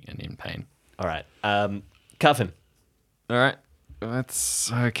groggy and in pain. All right. Cuff him. All right, that's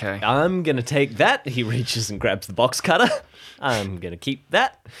okay. I'm going to take that. He reaches and grabs the box cutter. I'm going to keep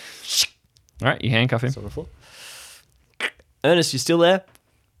that. All right, you handcuff him. It's on the floor. Ernest, you still there?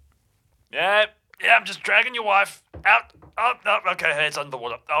 Yeah, I'm just dragging your wife out. Oh, no, okay, her head's under the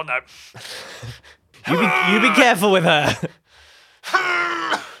water. Oh, no. You be careful with her.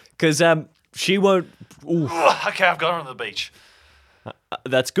 Because she won't... Ooh, Okay, I've got her on the beach.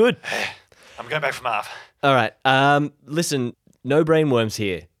 that's good. I'm going back for Marv. All right. Listen, no brainworms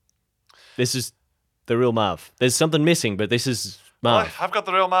here. This is the real Marv. There's something missing, but this is Marv. Well, I've got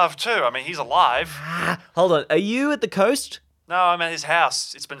the real Marv too. I mean, he's alive. Hold on. Are you at the coast? No, I'm at his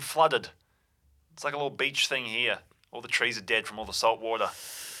house. It's been flooded. It's like a little beach thing here. All the trees are dead from all the salt water.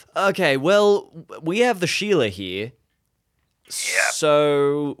 Okay, well, we have the Sheila here. Yep.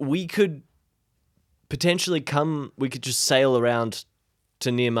 So we could potentially we could just sail around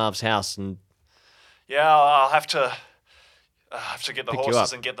to near Marv's house and... Yeah, I'll have to get the Pick you up.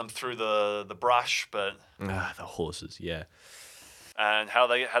 horses and get them through the brush, but... the horses, yeah. And how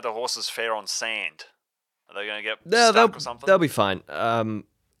the horses fare on sand? Are they going to get No, stuck or something? they'll be fine.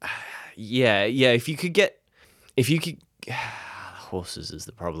 Yeah, if you could... horses is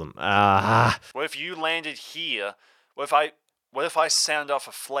the problem. What if you landed here? What if I sound off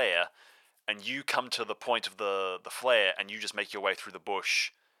a flare and you come to the point of the flare and you just make your way through the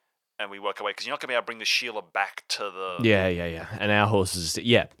bush and we work away? Because you're not going to be able to bring the Sheila back to the... Yeah. And our horses...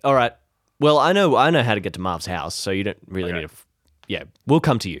 Yeah, all right. Well, I know how to get to Marv's house, so you don't really Okay. need to... Yeah, we'll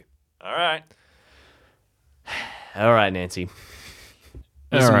come to you. All right. All right, Nancy.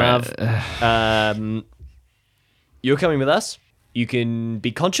 All Listen, right. Marv, you're coming with us. You can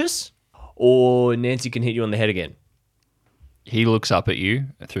be conscious, or Nancy can hit you on the head again. He looks up at you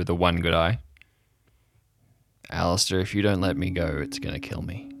through the one good eye. Alistair, if you don't let me go, it's going to kill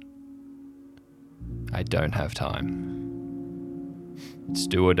me. I don't have time. It's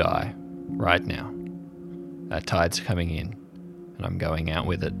do or die, right now. That tide's coming in, and I'm going out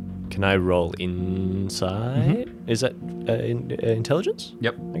with it. Can I roll insight? Is that intelligence?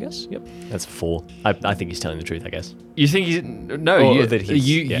 Yep. I guess. Yep. That's 4. I think he's telling the truth, I guess. You think he's... No, Or that he's-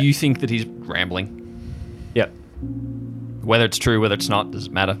 yeah. you think that he's rambling. Yep. Whether it's true, whether it's not,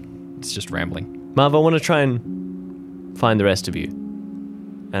 doesn't matter. It's just rambling. Marv, I want to try and find the rest of you.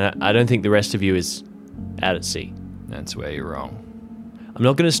 And I don't think the rest of you is out at sea. That's where you're wrong. I'm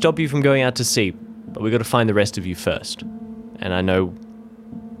not going to stop you from going out to sea, but we've got to find the rest of you first. And I know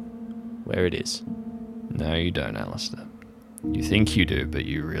where it is. No, you don't, Alistair. You think you do, but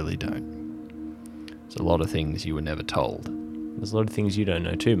you really don't. There's a lot of things you were never told. There's a lot of things you don't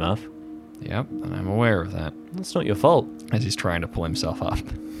know too, Marv. Yep, and I'm aware of that. That's not your fault. As he's trying to pull himself up.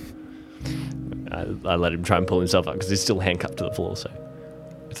 I let him try and pull himself up because he's still handcuffed to the floor, so...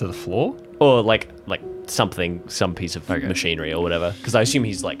 To the floor? Or like something, some piece of machinery or whatever. Because I assume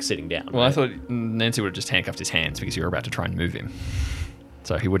he's sitting down. Well, right? I thought Nancy would have just handcuffed his hands because you were about to try and move him.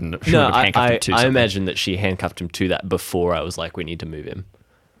 So he wouldn't she No, would have handcuffed him to I something. imagine that she handcuffed him to that before I was like, we need to move him.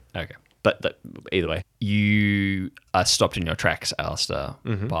 Okay. But either way. You are stopped in your tracks, Alistair,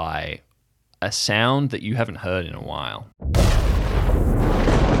 by a sound that you haven't heard in a while.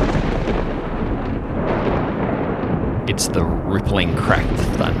 It's the rippling, cracked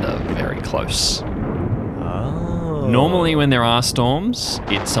thunder very close. Oh. Normally when there are storms,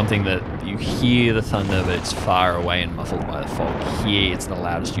 it's something that you hear the thunder, but it's far away and muffled by the fog. Here, it's the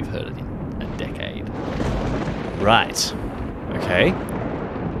loudest you've heard it in a decade. Right. Okay.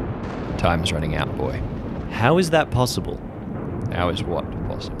 Time's running out, boy. How is that possible? How is what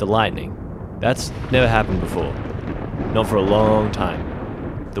possible? The lightning. That's never happened before. Not for a long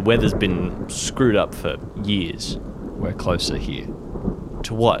time. The weather's been screwed up for years. We're closer here.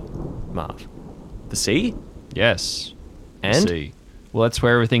 To what, Marv? The sea? Yes. And? See. Well, that's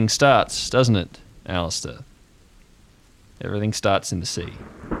where everything starts, doesn't it, Alistair? Everything starts in the sea.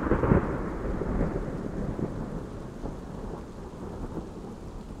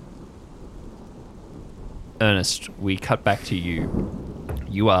 Ernest, we cut back to you.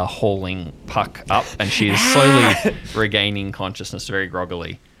 You are hauling Puck up, and she is slowly regaining consciousness very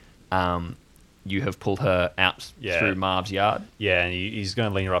groggily. You have pulled her out through Marv's yard. Yeah, and he's going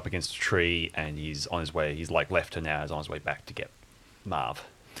to lean her up against a tree, and he's on his way. He's like left her now. He's on his way back to get Marv.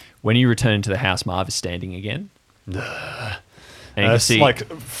 When you return to the house, Marv is standing again. And you can see,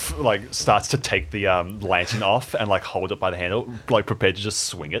 like starts to take the lantern off and like hold it by the handle, like prepared to just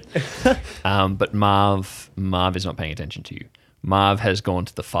swing it. but Marv is not paying attention to you. Marv has gone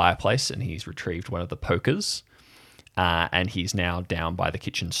to the fireplace and he's retrieved one of the pokers, and he's now down by the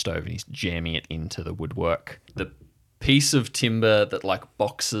kitchen stove and he's jamming it into the woodwork. The piece of timber that like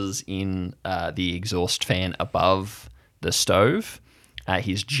boxes in the exhaust fan above the stove,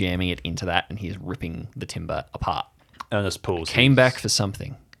 he's jamming it into that and he's ripping the timber apart. Ernest pulls. Came back for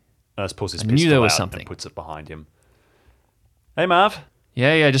something. Ernest pulls his I pistol knew there was out something. and puts it behind him. Hey, Marv.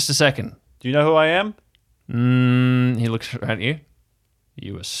 Yeah, just a second. Do you know who I am? He looks at you.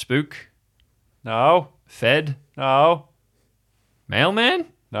 You a spook? No. Fed? No. Mailman?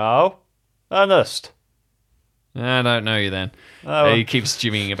 No. Ernest. I don't know you then. Oh. He keeps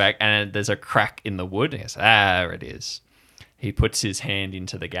jimmying it back, and there's a crack in the wood. He goes, there it is. He puts his hand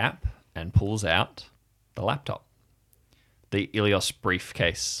into the gap and pulls out the laptop. The Ilios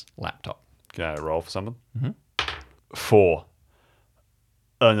briefcase laptop. Can I roll for something? Mm-hmm. 4.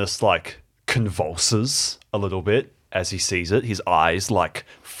 Ernest like convulses a little bit as he sees it. His eyes like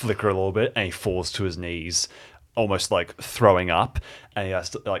flicker a little bit, and he falls to his knees, almost like throwing up. And he has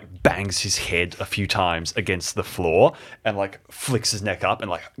to like bangs his head a few times against the floor, and like flicks his neck up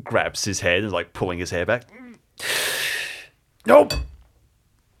and like grabs his head and like pulling his hair back. Nope.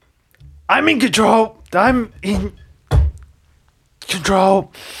 I'm in control. I'm in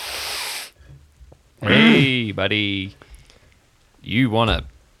control. Hey, buddy. You want a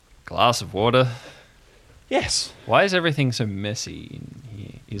glass of water? Yes. Why is everything so messy in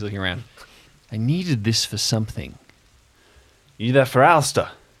here? He's looking around. I needed this for something. You there for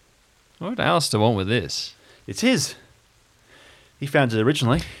Alistair? What would Alistair want with this? It's his. He found it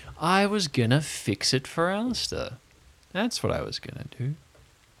originally. I was gonna fix it for Alistair. That's what I was gonna do.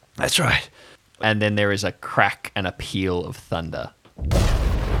 That's right. And then there is a crack and a peal of thunder.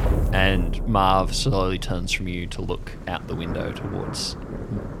 And Marv slowly turns from you to look out the window towards,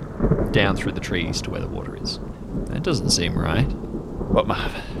 down through the trees to where the water is. That doesn't seem right. What,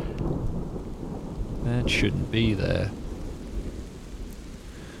 Marv? That shouldn't be there.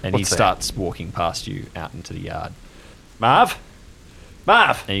 And What's he there? starts walking past you out into the yard. Marv?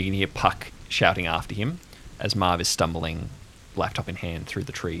 Marv! And you can hear Puck shouting after him as Marv is stumbling, laptop in hand, through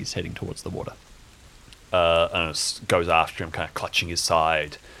the trees heading towards the water. Ernest goes after him, kind of clutching his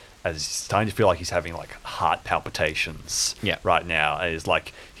side, as he's starting to feel like he's having like heart palpitations right now. And it's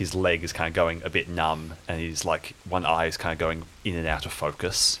like his leg is kind of going a bit numb, and he's like one eye is kind of going in and out of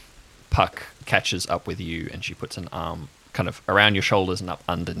focus. Puck catches up with you, and she puts an arm kind of around your shoulders and up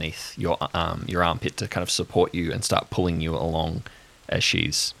underneath your armpit to kind of support you and start pulling you along as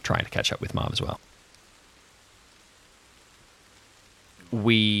she's trying to catch up with Marv as well.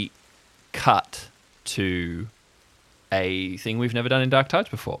 We cut to a thing we've never done in Dark Tides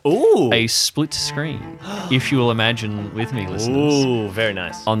before. Ooh. A split screen, if you will imagine with me, listeners. Ooh, very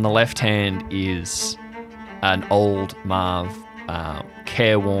nice. On the left hand is an old Marv,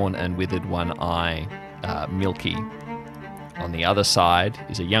 careworn and withered one eye, Milky. On the other side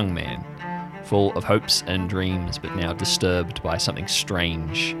is a young man, full of hopes and dreams, but now disturbed by something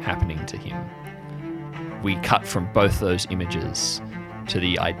strange happening to him. We cut from both those images to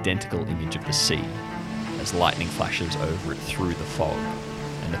the identical image of the sea, as lightning flashes over it through the fog,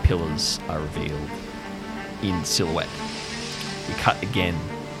 and the pillars are revealed in silhouette. We cut again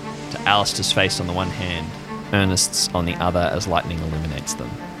to Alistair's face on the one hand, Ernest's on the other as lightning illuminates them,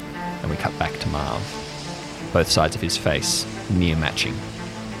 and we cut back to Marv. Both sides of his face near matching.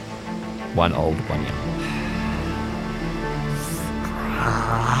 One old, one young.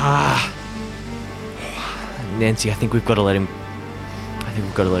 Nancy, I think we've got to let him. I think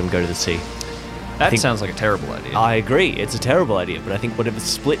we've got to let him go to the sea. That sounds like a terrible idea. I agree. It's a terrible idea, but I think whatever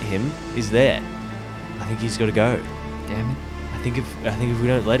split him is there. I think he's got to go. Damn it. I think if we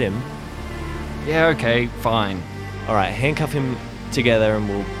don't let him, Yeah, okay, fine. all right, handcuff him together, and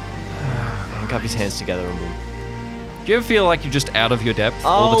we'll handcuff his hands together, and we'll. Do you ever feel like you're just out of your depth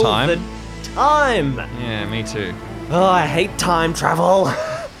all the time? Time. Yeah, me too. Oh, I hate time travel.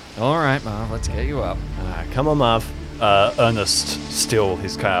 All right, Marv, let's get you up. Come on, Marv. Ernest, still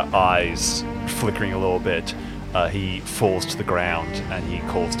his kind of eyes flickering a little bit, he falls to the ground and he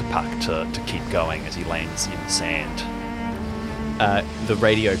calls to Puck to keep going as he lands in the sand. The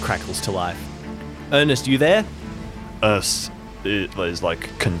radio crackles to life. Ernest, you there? Ernest is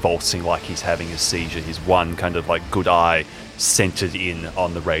like convulsing like he's having a seizure. His one kind of like good eye centered in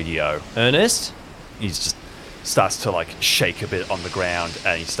on the radio. Ernest? He's just starts to like shake a bit on the ground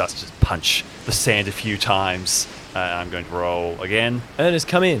and he starts to just punch the sand a few times. I'm going to roll again. Ernest,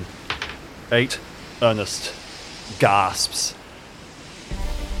 come in. 8. Ernest gasps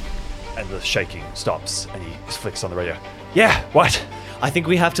and the shaking stops and he flicks on the radio. Yeah, what? I think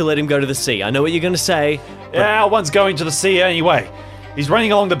we have to let him go to the sea. I know what you're going to say. Yeah, one's going to the sea anyway. He's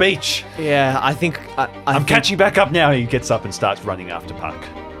running along the beach. Yeah, I think... I'm catching back up now. He gets up and starts running after Puck.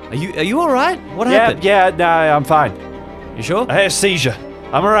 Are you all right? What happened? Yeah, no, I'm fine. You sure? I had a seizure.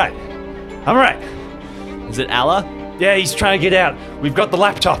 I'm all right. Is it Allah? Yeah, he's trying to get out. We've got the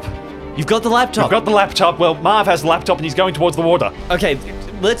laptop. You've got the laptop? We've got the laptop. Well, Marv has the laptop and he's going towards the water. Okay,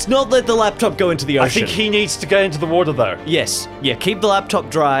 let's not let the laptop go into the ocean. I think he needs to go into the water though. Yes. Yeah, keep the laptop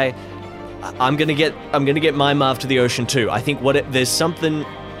dry. I'm gonna get my Marv to the ocean too. I think there's something...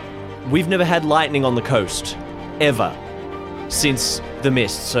 We've never had lightning on the coast. Ever. Since the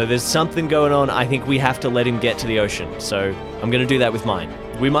mist. So there's something going on. I think we have to let him get to the ocean. So I'm gonna do that with mine.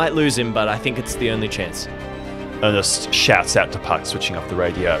 We might lose him, but I think it's the only chance. Ernest shouts out to Puck, switching off the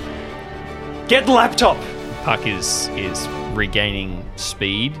radio. Get the laptop! Puck is regaining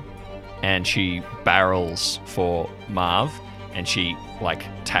speed, and she barrels for Marv, and she like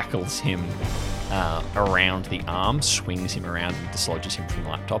tackles him around the arm, swings him around and dislodges him from the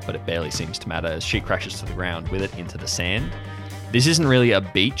laptop, but it barely seems to matter as she crashes to the ground with it into the sand. This isn't really a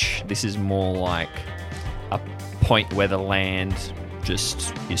beach. This is more like a point where the land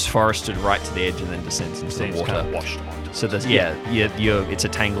just is forested right to the edge and then descends into the water. Kind of washed onto So there's it's a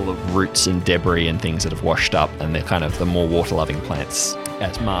tangle of roots and debris and things that have washed up, and they're kind of the more water-loving plants.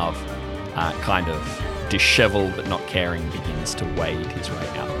 As Marv, kind of disheveled but not caring, begins to wade his way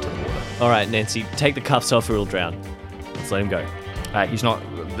out to the water. All right, Nancy, take the cuffs off or he'll drown. Let's let him go. He's not.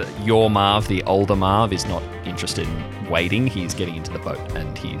 Your Marv, the older Marv, is not interested in wading. He's getting into the boat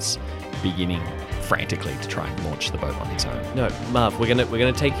and he's beginning frantically to try and launch the boat on his own. No, Marv, we're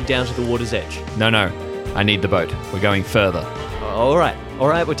gonna take you down to the water's edge. No, I need the boat. We're going further. All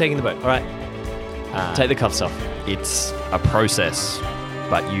right, we're taking the boat. All right, take the cuffs off. It's a process,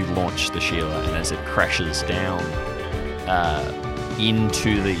 but you launch the Sheila, and as it crashes down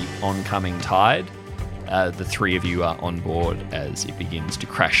into the oncoming tide, the three of you are on board as it begins to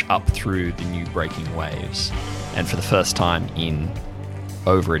crash up through the new breaking waves. And for the first time in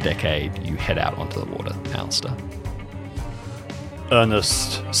over a decade, you head out onto the water, Alistair.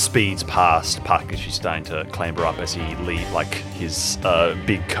 Ernest speeds past Puck as she's starting to clamber up as he leaves, like his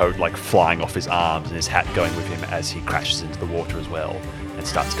big coat like flying off his arms and his hat going with him as he crashes into the water as well and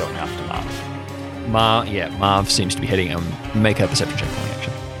starts going after Marv. Marv seems to be heading. Make a perception check for me,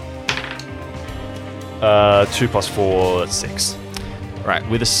 actually. 2 + 4, that's 6. Right,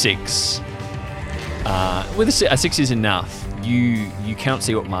 with a 6. A 6 is enough. You can't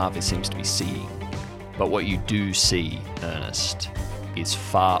see what Marv seems to be seeing, but what you do see, Ernest, is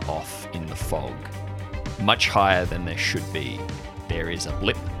far off in the fog, much higher than there should be. There is a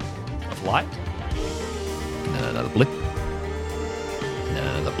blip of light, and then another blip, and then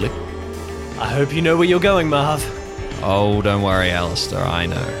another blip. I hope you know where you're going, Marv. Oh, don't worry, Alistair, I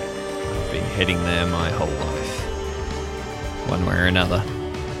know. I've been heading there my whole life. One way or another,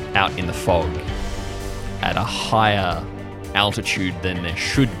 out in the fog, at a higher altitude than there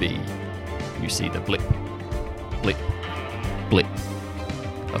should be, you see the blip, blip, blip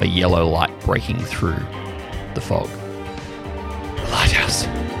of a yellow light breaking through the fog. The lighthouse.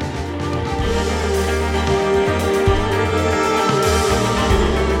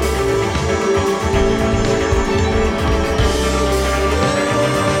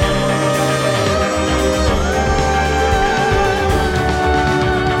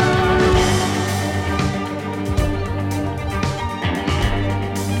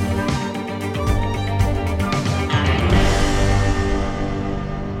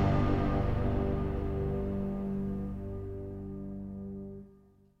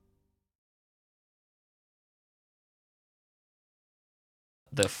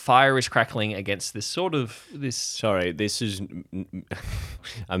 The fire is crackling against this sort of Sorry, this is.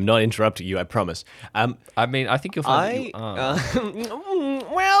 I'm not interrupting you. I promise. I think you'll find that you are.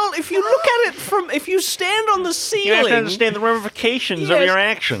 Well, if you look at it if you stand on the ceiling, You have to understand the ramifications of Yes. your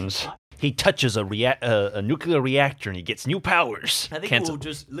actions. He touches a nuclear reactor and he gets new powers. I think Cancel. we'll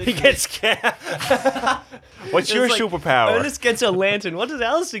just. He gets What's your superpower? Ernest gets a lantern. What does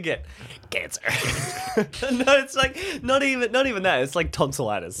Alistair get? cancer. No, it's like not even that. It's like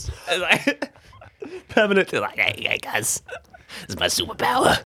tonsillitis. It's like permanent. Like, hey guys, this is my superpower.